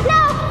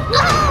 no!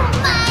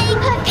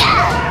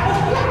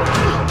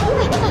 Oh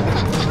my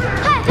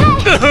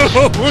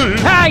god!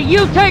 Hey, Hey,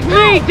 you take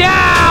me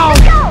down!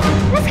 let's go!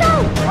 Let's go!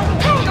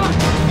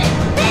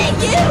 Hey,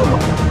 you!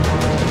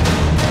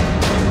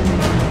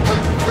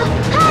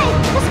 Hey,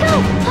 let's go!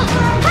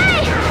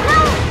 Hey, no!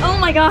 Oh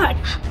my god.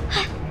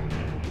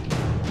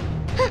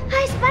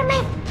 Hey,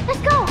 Spider-Man,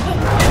 let's go!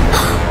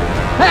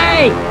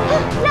 Hey!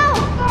 No!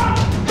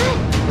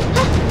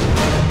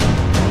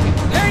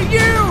 Hey,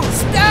 you!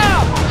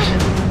 Stop!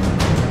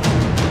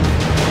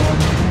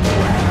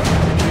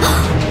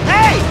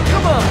 Hey,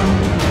 come on!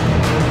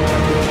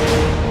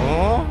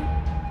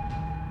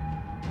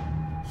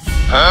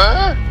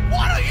 Huh?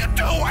 What are you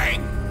doing?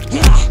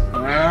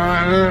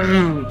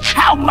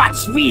 How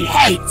much we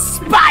hate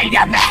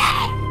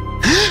Spider-Man!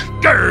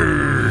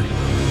 Grr.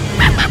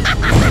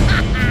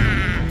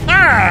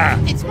 Ah!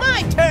 It's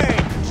my turn!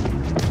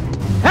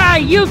 Hey,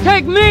 you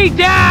take me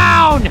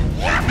down!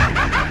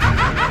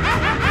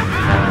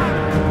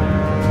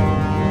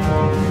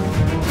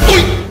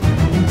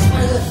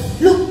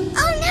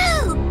 Oh no!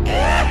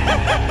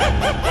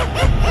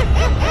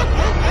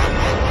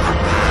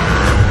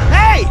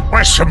 Hey!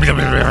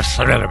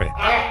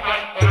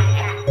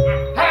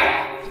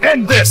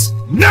 End this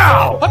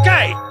now!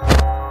 Okay!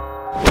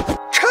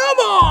 Come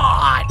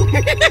on!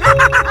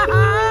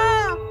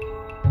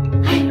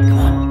 Hey, come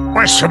on.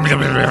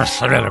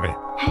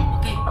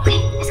 Okay,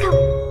 let's go!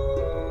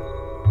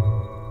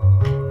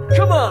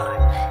 Come on!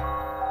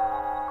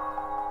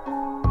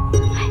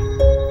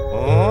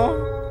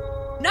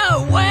 No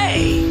way!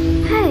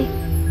 Hey!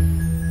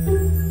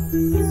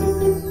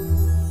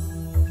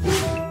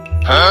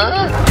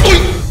 Huh?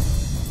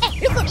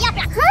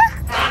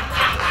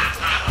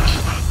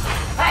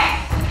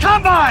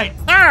 Combine!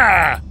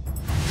 Ah!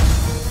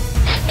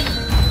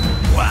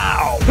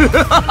 Wow!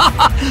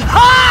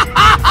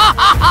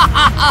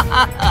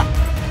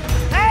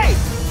 Hey!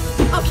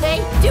 Okay,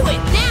 do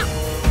it now.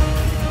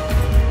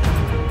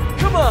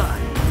 Come on!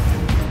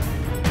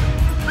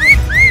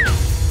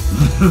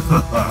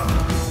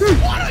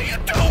 What are you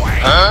doing?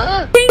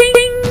 Huh?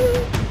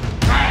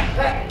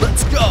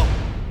 Let's go!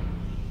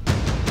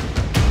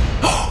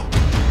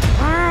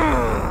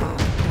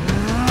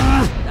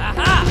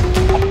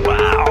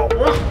 Wow!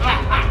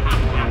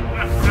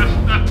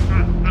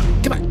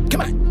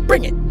 Come on,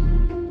 bring it!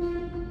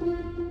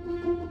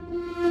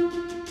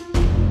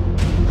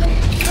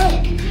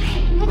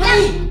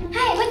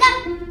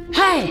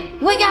 Hey,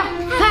 wake up!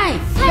 Hey,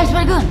 that's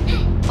very good.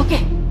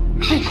 Okay.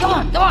 Hey, come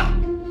on.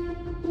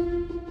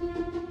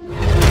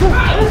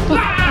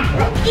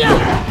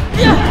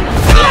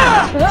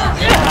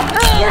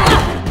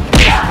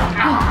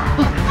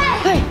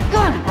 Hey,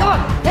 come on,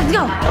 let's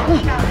go.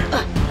 Hey,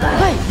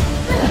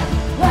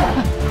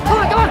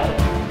 come on.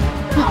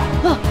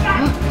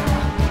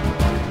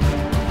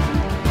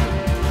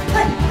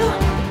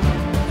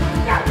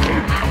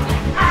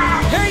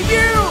 Hey,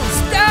 you!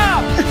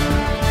 Stop!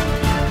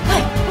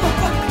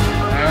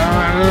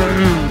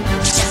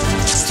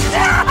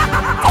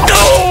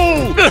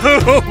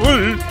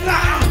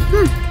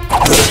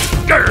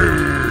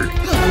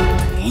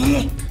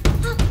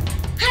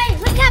 Hey,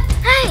 wake up!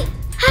 Hey!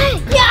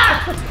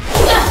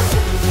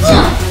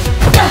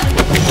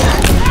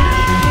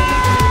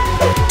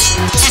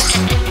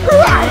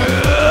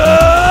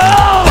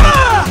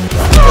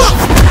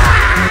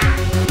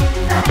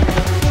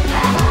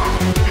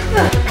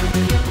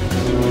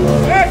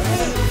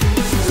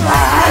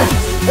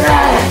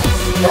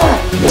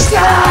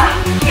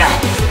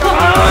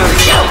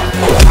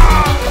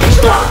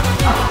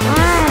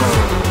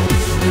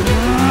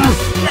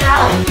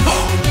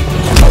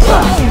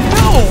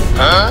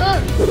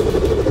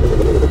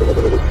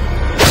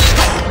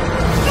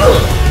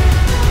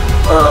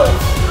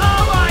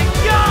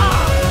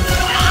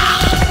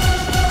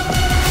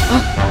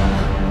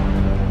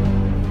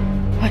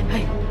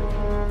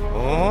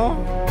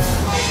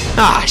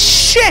 Ah,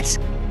 shit!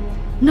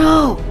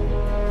 No.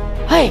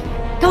 Hey,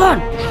 come on.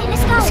 Hey,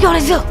 let's go!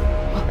 Let's go.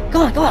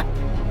 Come on.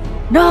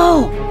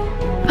 No.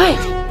 Hey,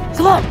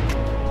 come on.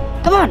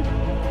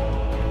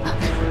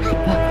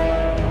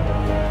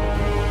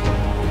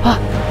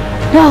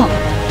 No.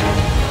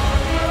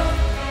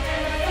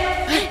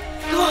 Hey,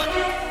 come on.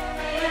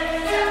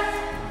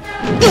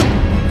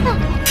 Hey,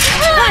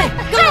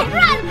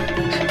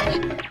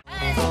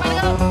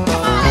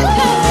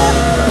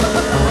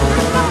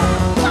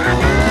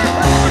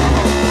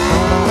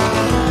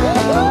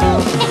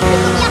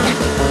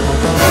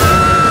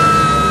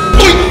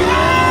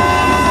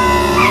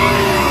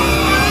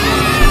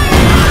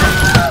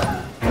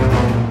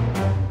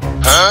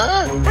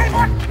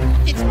 run!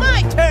 It's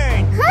my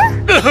turn!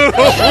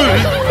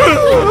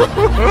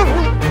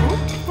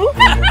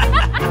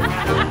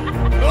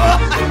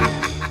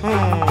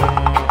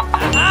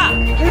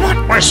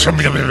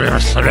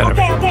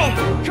 Okay,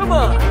 come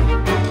on!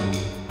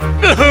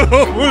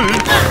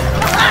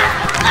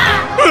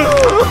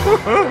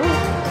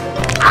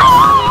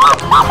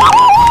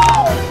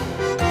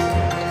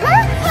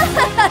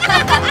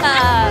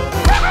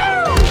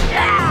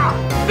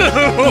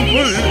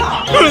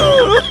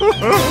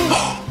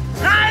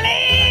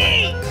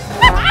 Riley!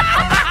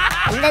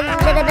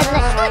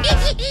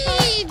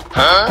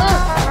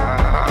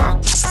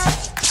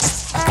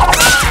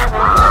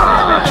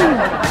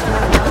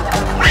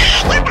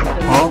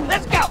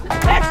 Let's go!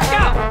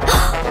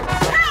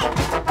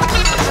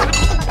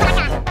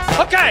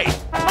 Okay,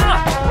 come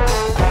on!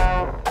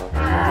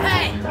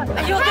 Hey,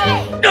 are you okay?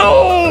 No!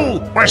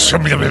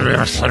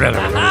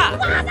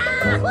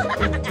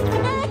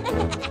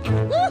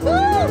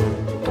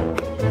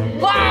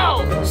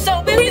 Wow,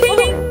 so beautiful.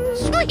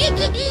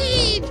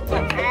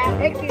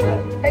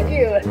 Thank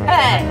you.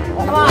 Hey,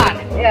 come on.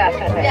 Yeah.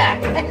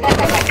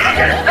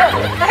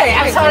 Hey,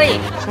 I'm sorry.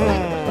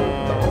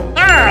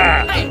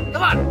 Ah! Hey,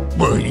 come on.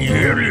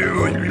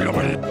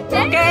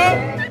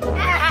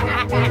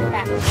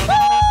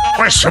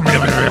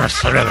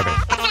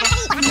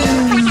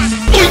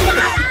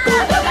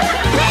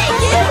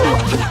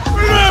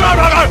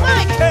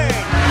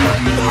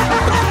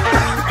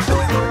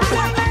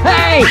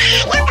 Hey!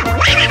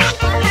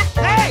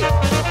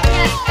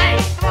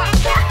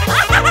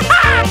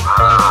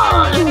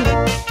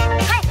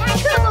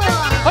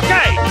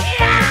 Okay!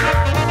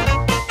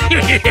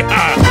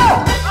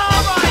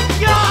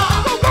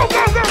 Yeah! Oh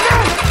my god!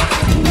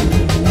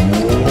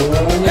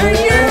 Hey,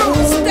 you!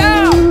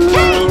 Stop!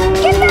 Hey,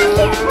 get back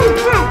here!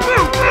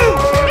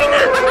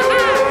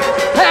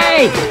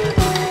 Hey!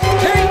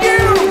 Hey, you!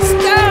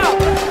 Stop!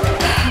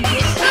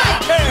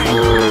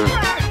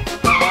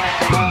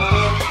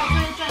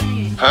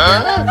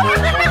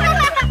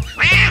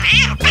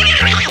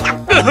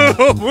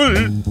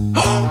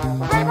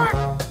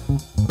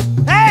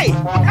 Hey!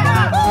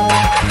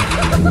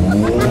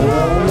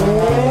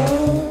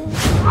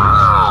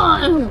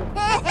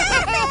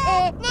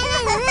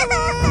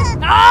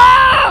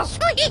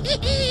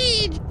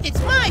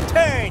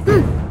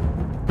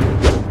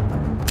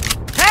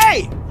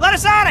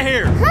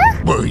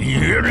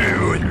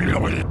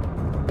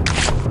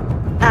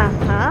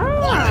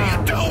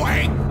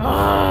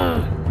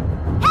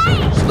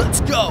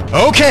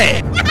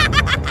 Okay.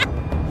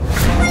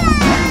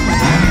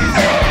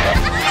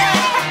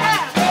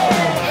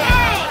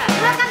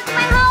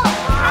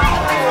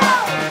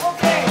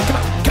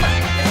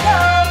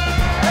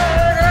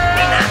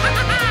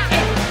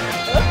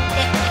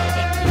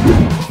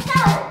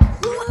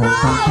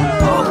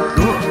 Oh,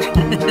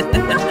 good.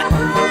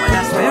 Well,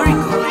 that's very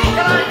good.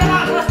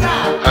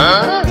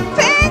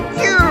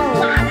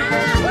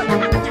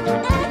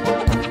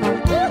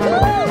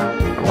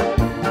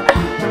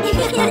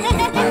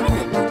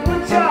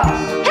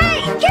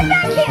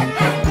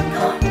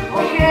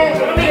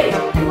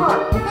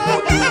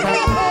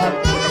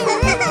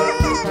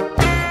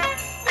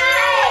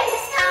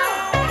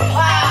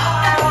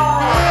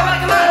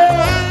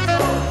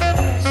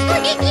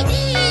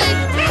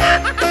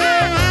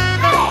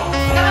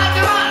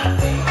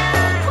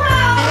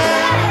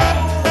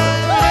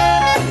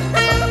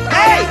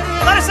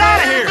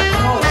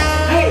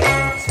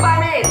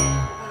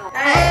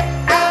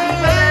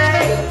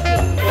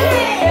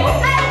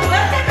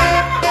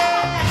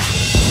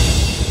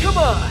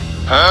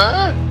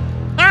 Huh?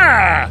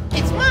 Ah!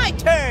 It's my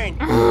turn.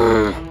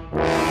 Come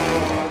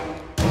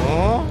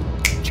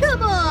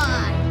on.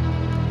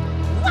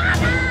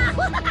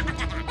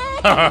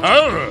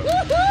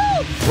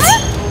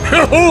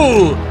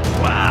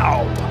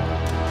 Wow!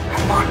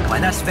 Why,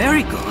 that's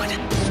very good.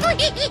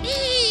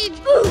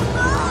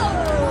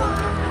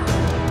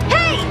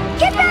 Hey,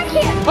 get back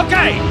here!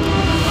 Okay!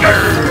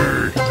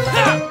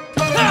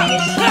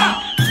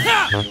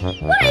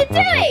 What are you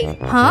doing?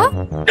 Huh?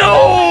 No!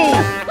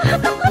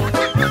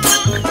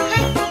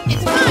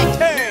 It's my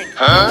turn.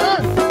 Huh?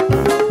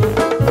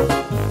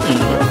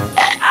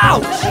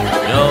 Ouch!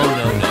 No,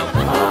 no, no.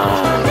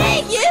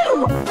 Hey,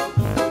 you!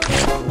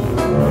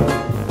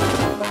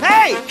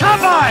 Hey,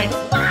 come on!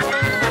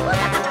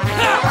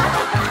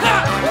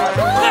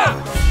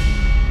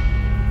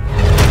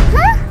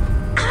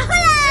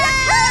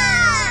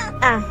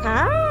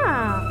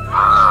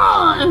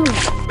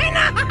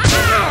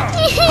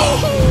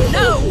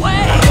 No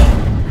way!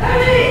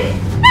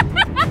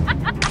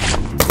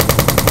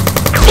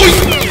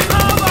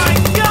 Oh my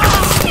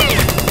god!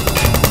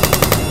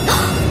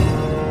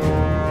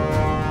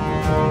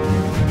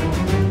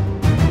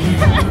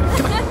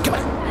 Come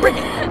on, bring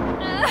it!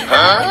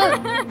 Huh?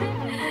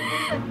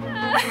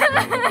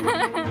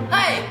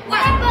 Hey,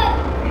 what happened?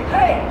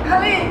 Hey,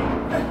 Hallie!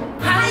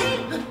 Honey?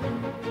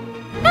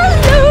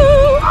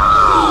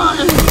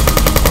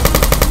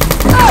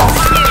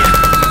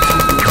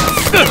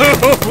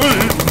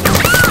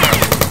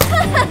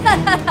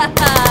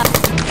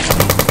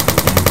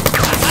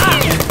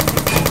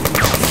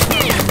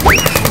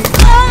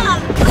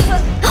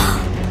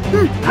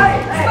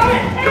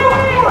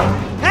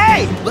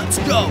 Hey! Let's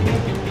go!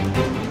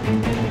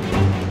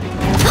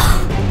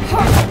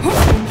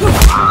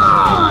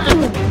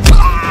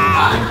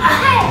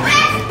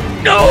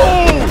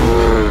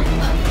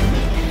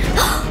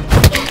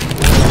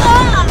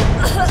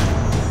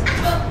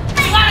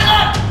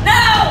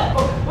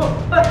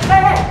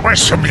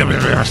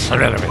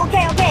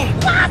 Okay, okay.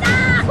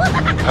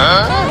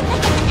 Huh?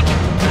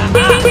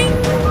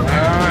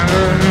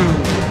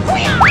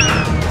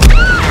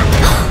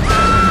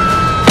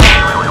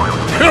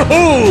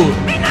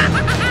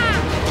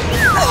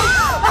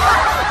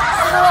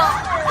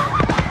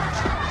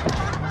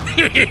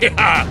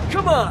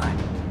 Come on!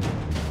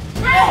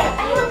 Hey,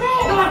 are you okay?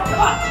 Come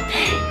on!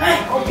 Hey,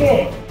 okay.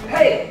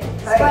 Hey,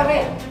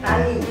 Spiderman,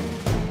 Hallie.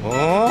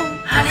 Huh?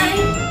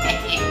 Honey?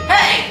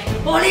 Hey,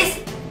 police!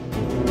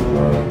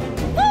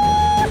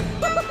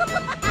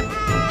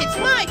 It's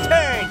my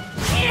turn.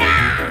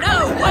 No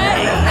way!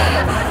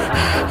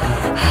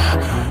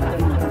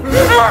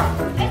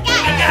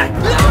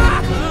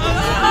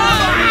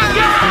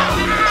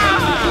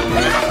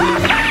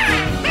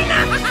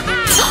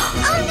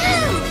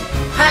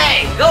 Hey,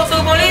 go to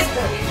police!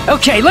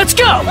 Okay, let's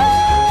go!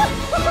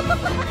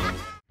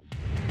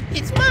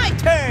 It's my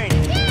turn.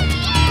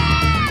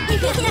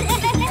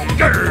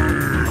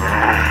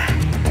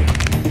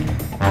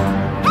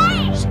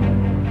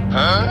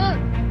 Huh?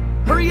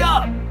 Hurry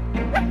up!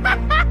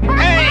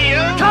 Hey,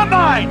 you! Come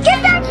on!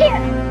 Get back here!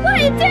 What are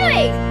you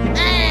doing?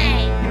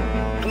 Hey!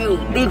 You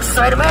big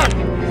Spiderman.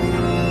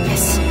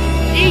 Yes.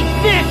 Eat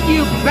this,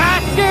 you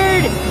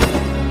bastard!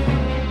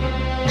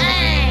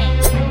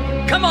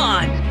 Hey! Come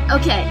on!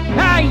 Okay.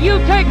 Hey, you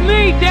take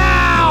me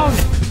down!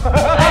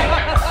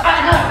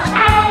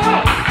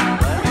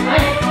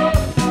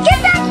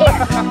 Get back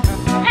here!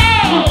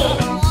 Hey!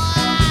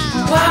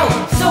 Wow,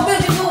 so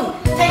beautiful.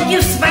 Thank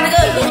you,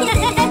 Spider-Girl.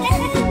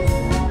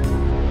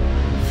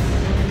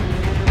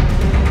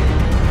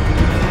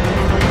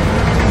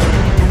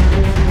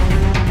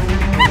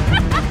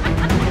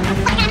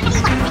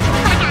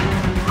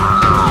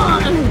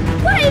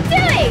 What are you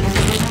doing?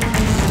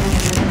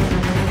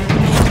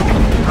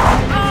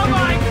 Oh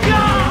my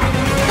god!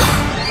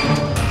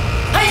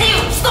 Hey, you!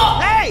 Stop!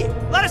 Hey!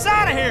 Let us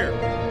out of here!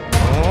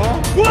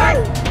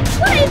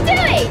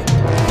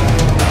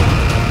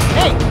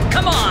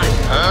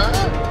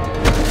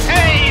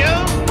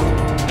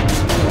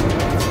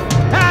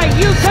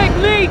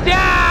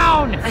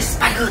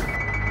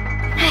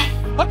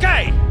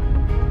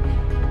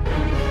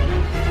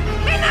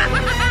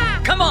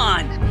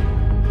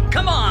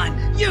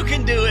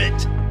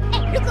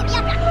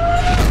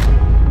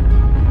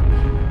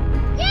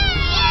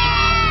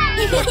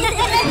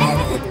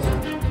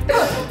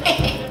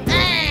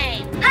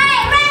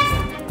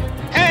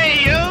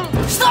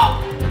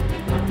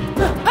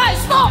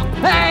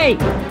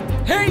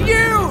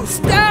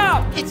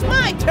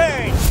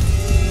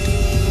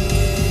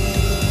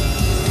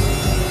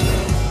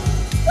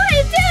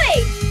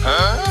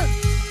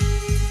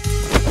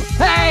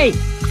 Hey!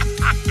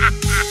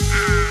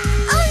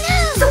 Oh no!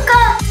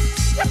 Suka!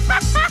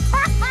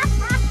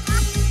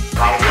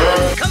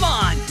 Come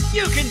on,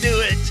 you can do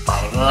it. No!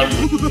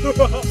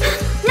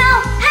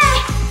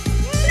 Hey!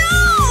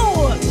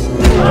 No!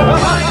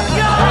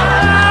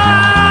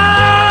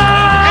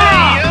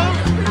 Hey, you!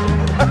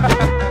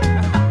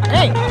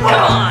 Come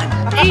on!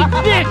 Eat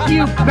this,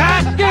 you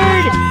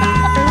bastard!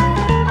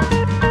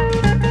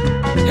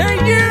 Hey,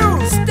 you!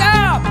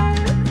 Stop!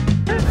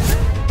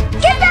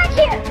 Get back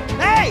here!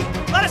 Hey,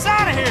 let us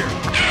out of here!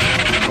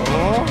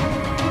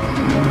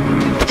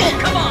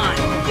 Come on,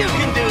 you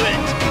can do it!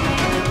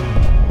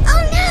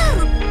 Oh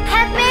no!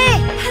 Help me!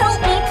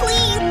 Help me,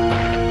 please!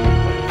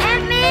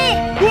 Help me!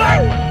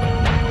 What?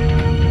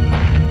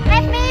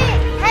 Help me!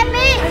 Help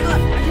me! Are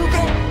you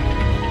okay?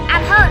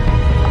 I'm hurt.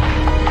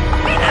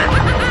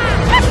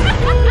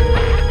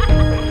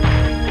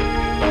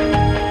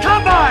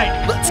 Come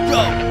on! Let's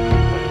go!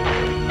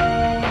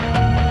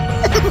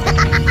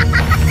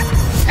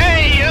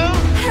 Hey, you!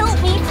 Help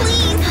me,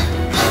 please!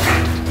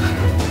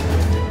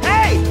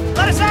 Hey,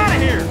 let us out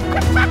of here!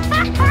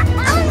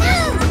 Oh no!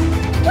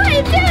 What are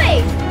you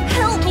doing?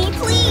 Help me,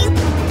 please!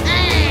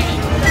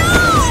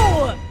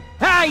 No!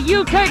 Hey,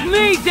 you take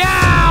me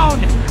down!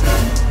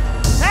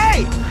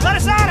 Hey, let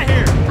us out of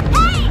here!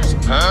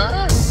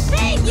 Huh?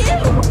 Hey, you!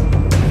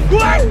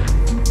 What?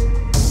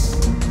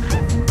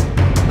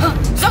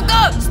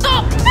 Sucker,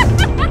 stop!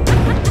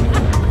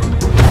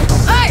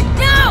 Hey,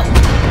 no!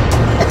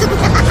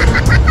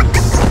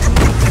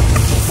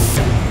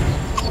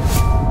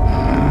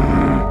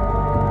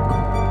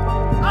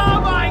 Oh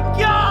my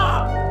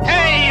God!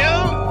 Hey, you!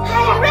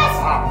 Hey,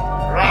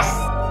 rest!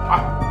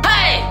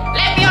 Hey,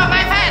 let me off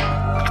my pen!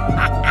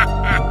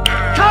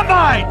 Come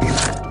on!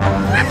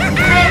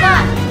 Hey,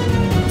 look!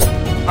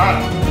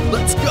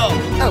 Let's go!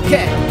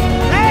 Okay.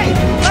 Hey,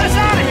 let us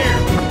out of here!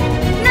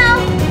 No!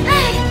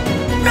 Hey!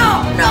 No,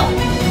 no!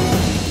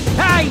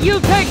 Hey, you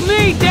take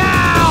me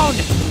down!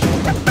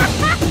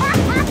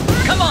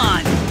 Come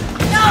on!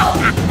 No!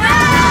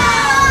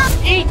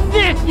 Eat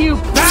this, you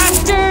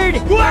bastard!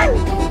 What?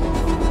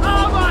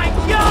 Oh my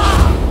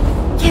God!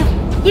 You!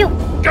 You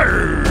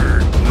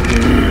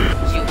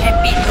have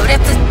been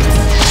arrested.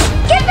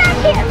 Get back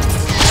here!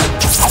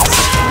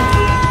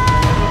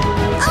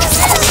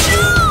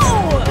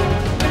 No!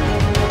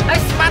 Hey,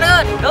 Spider,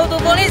 go to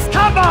police.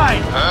 Come on!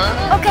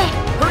 Huh? Okay.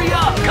 Hurry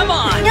up! Come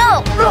on!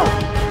 No!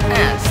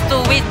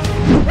 Stupid.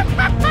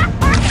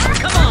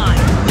 Come on!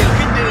 You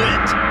can do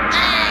it!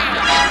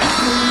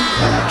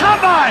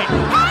 Come on!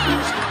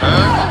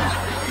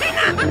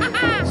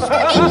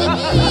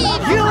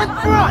 You in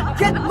front!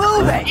 Get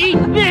moving! Eat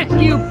this,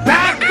 you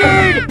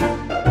bastard!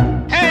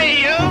 Hey,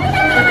 you!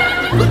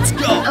 Let's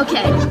go!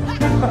 Okay.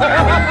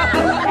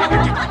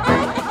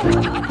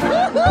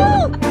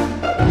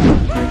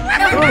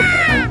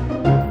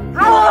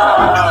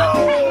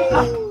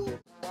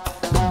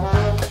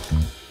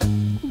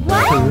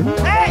 What?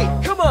 Hey,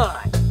 come on!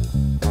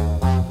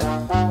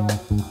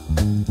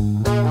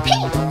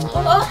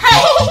 Oh,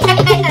 hey!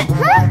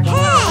 Huh?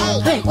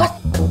 Hey! Hey, what?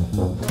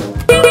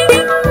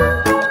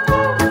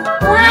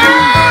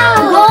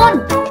 Wow!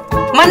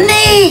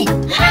 Money!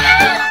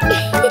 Hey,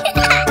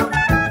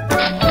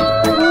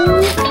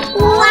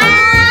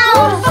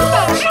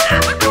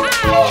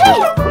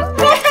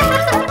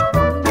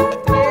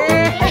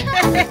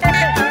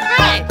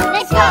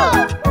 let's go!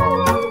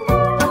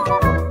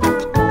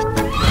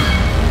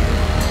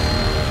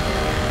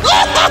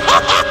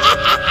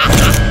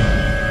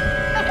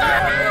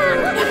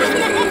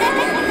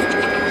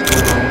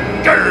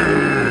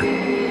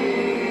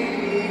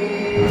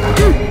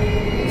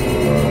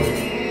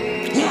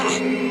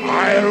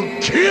 I'll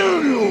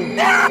kill you!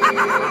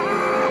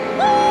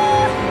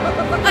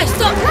 Hey,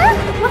 stop! Huh?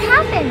 What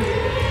happened?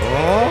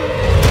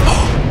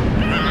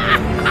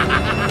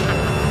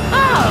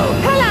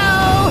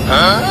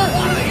 Huh?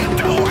 What are you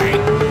doing?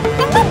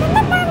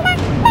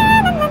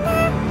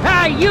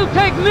 Hey, you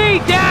take me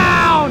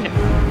down!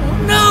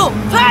 No!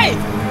 Hey!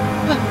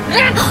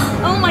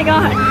 Oh my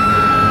God.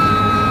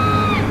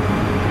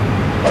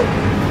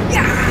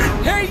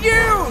 Hey,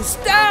 you!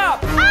 Stop!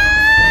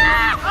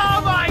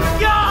 Oh my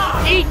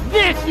God! Eat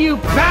this, you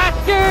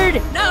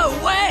bastard! No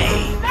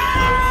way!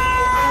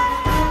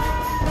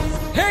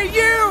 Hey,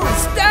 you!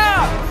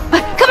 Stop!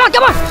 Come on,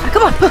 come on,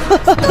 come on!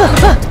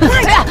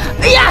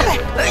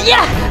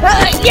 Yeah!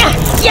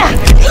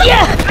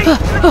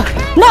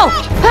 No!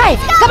 Hey,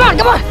 come on,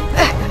 come on!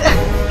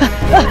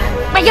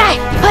 My guy!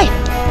 Hey!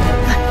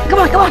 Come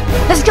on, come on!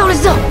 Let's go,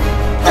 let's go!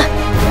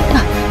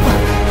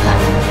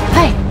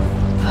 Hey!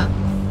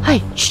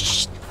 Hey!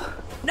 Shh!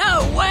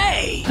 No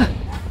way!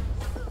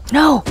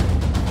 No!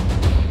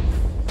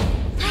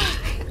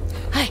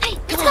 Hey,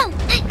 let's go!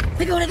 Hey,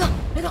 Let go, let go,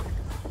 let go!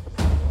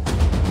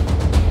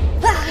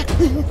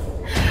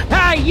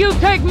 Hey, you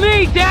take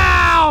me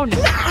down!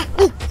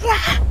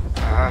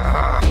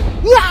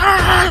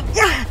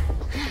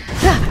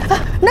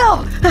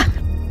 No!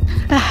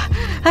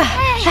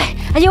 Hey,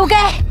 are you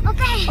okay?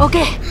 okay.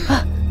 Okay.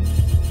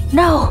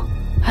 No.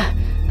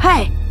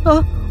 Hey.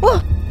 What?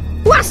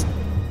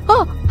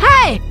 Oh,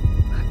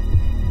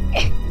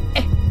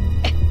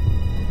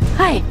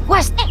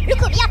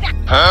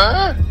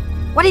 Huh?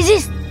 What is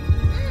this?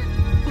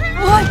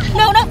 Ôi,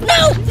 no, no,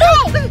 no, no.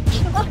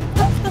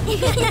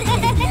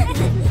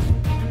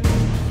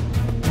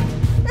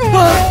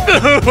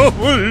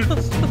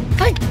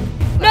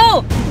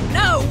 No!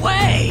 No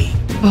way!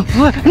 No!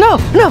 No!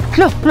 No!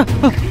 No!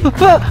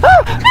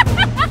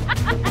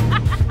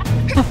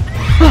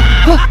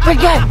 Bad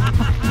guy!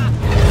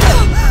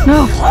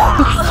 No!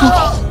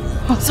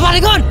 Somebody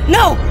gone!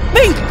 No!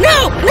 Me!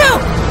 No!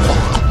 No!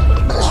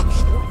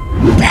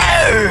 No!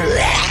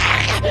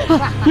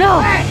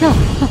 No!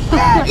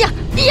 Yeah!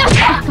 Yeah!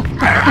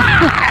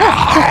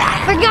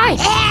 Bad guy!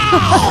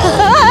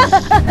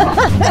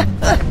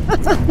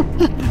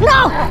 No!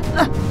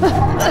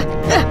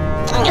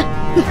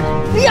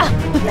 Yeah!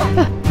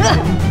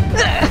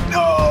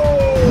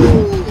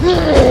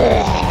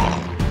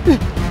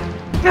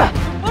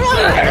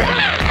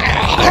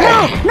 No!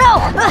 No!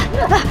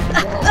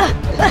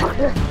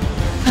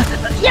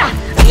 Yeah!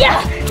 Yeah!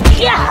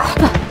 Yeah!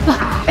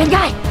 Bad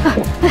guy!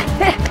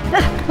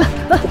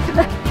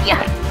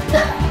 Yeah!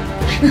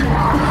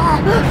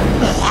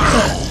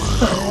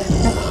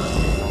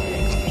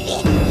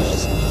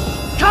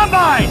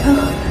 Combine!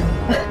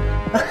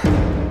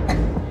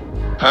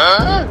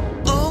 Huh?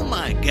 Oh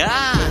my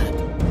god!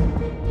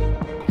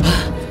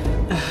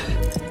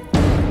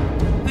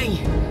 Hey,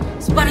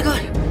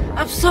 Spider-Man,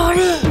 I'm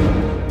sorry.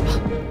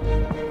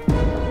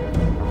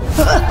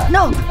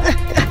 No.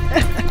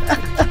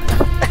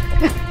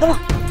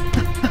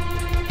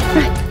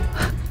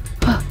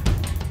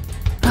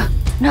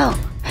 No.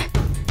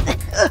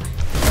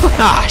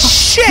 Ah,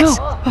 shit!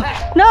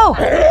 No.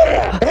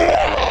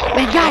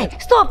 Bad guy,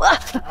 stop.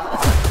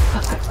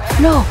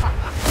 No.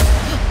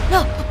 No.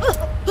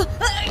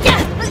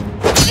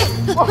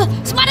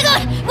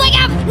 Spider-Man, wake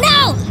up!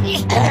 No!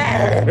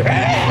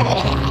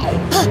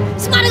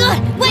 Spider-Man,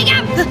 wake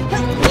up!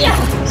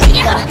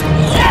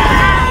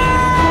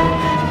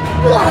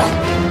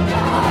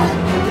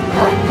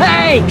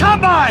 Hey,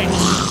 Combine!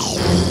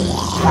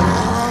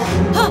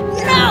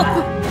 No.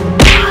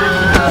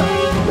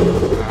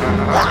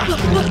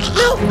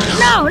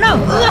 No. No.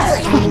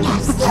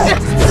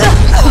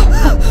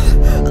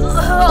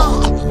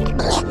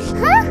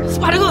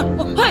 Spider-Man,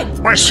 hey.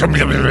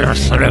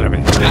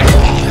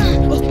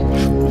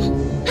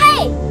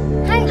 Hey!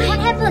 Hey, what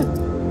happened?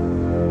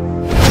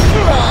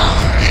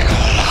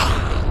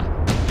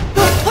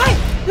 Hey,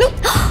 look.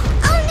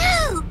 Oh no!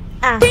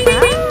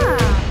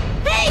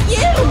 Hey,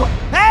 you!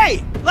 Hey,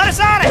 let us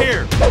out of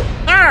here!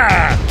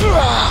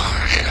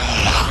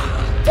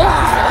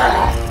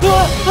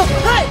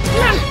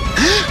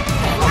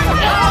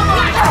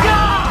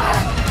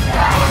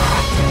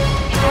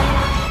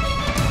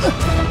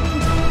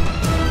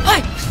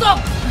 Hey, stop.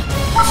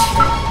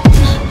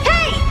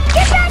 Hey,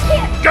 get back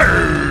here!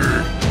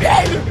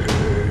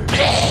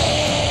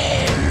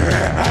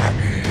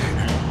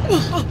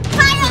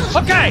 Fire!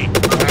 Okay!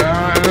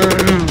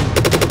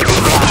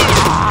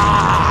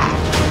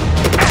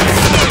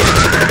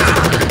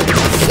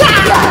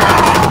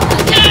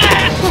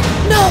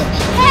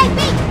 Hey,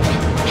 me!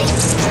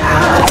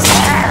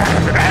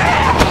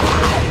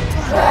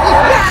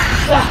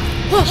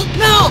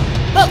 No.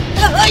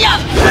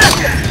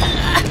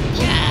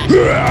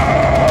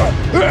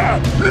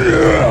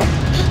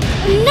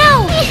 No!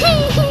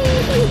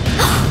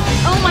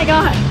 Oh my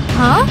god!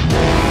 Huh?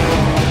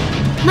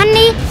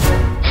 Money!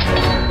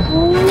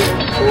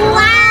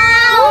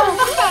 Wow!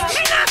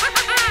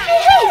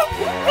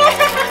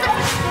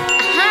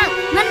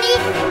 Money!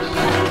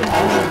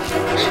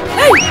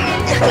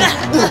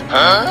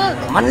 Huh?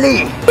 Manly.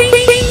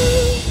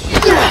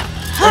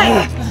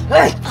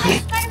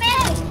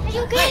 Spider-Man, are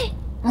you okay?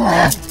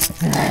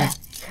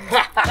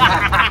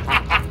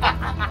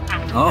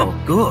 Oh,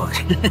 good.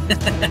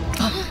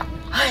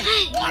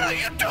 What are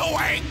you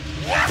doing?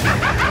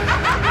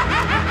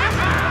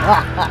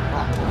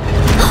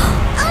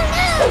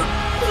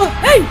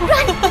 Hey.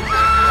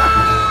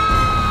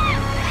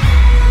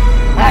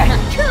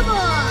 Come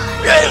on!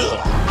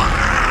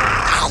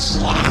 Oh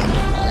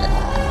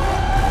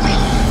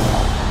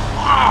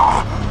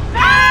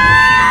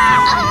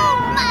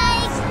my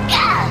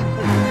god!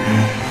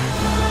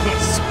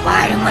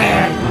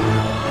 Spider-Man.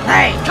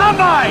 Hey,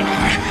 Combine!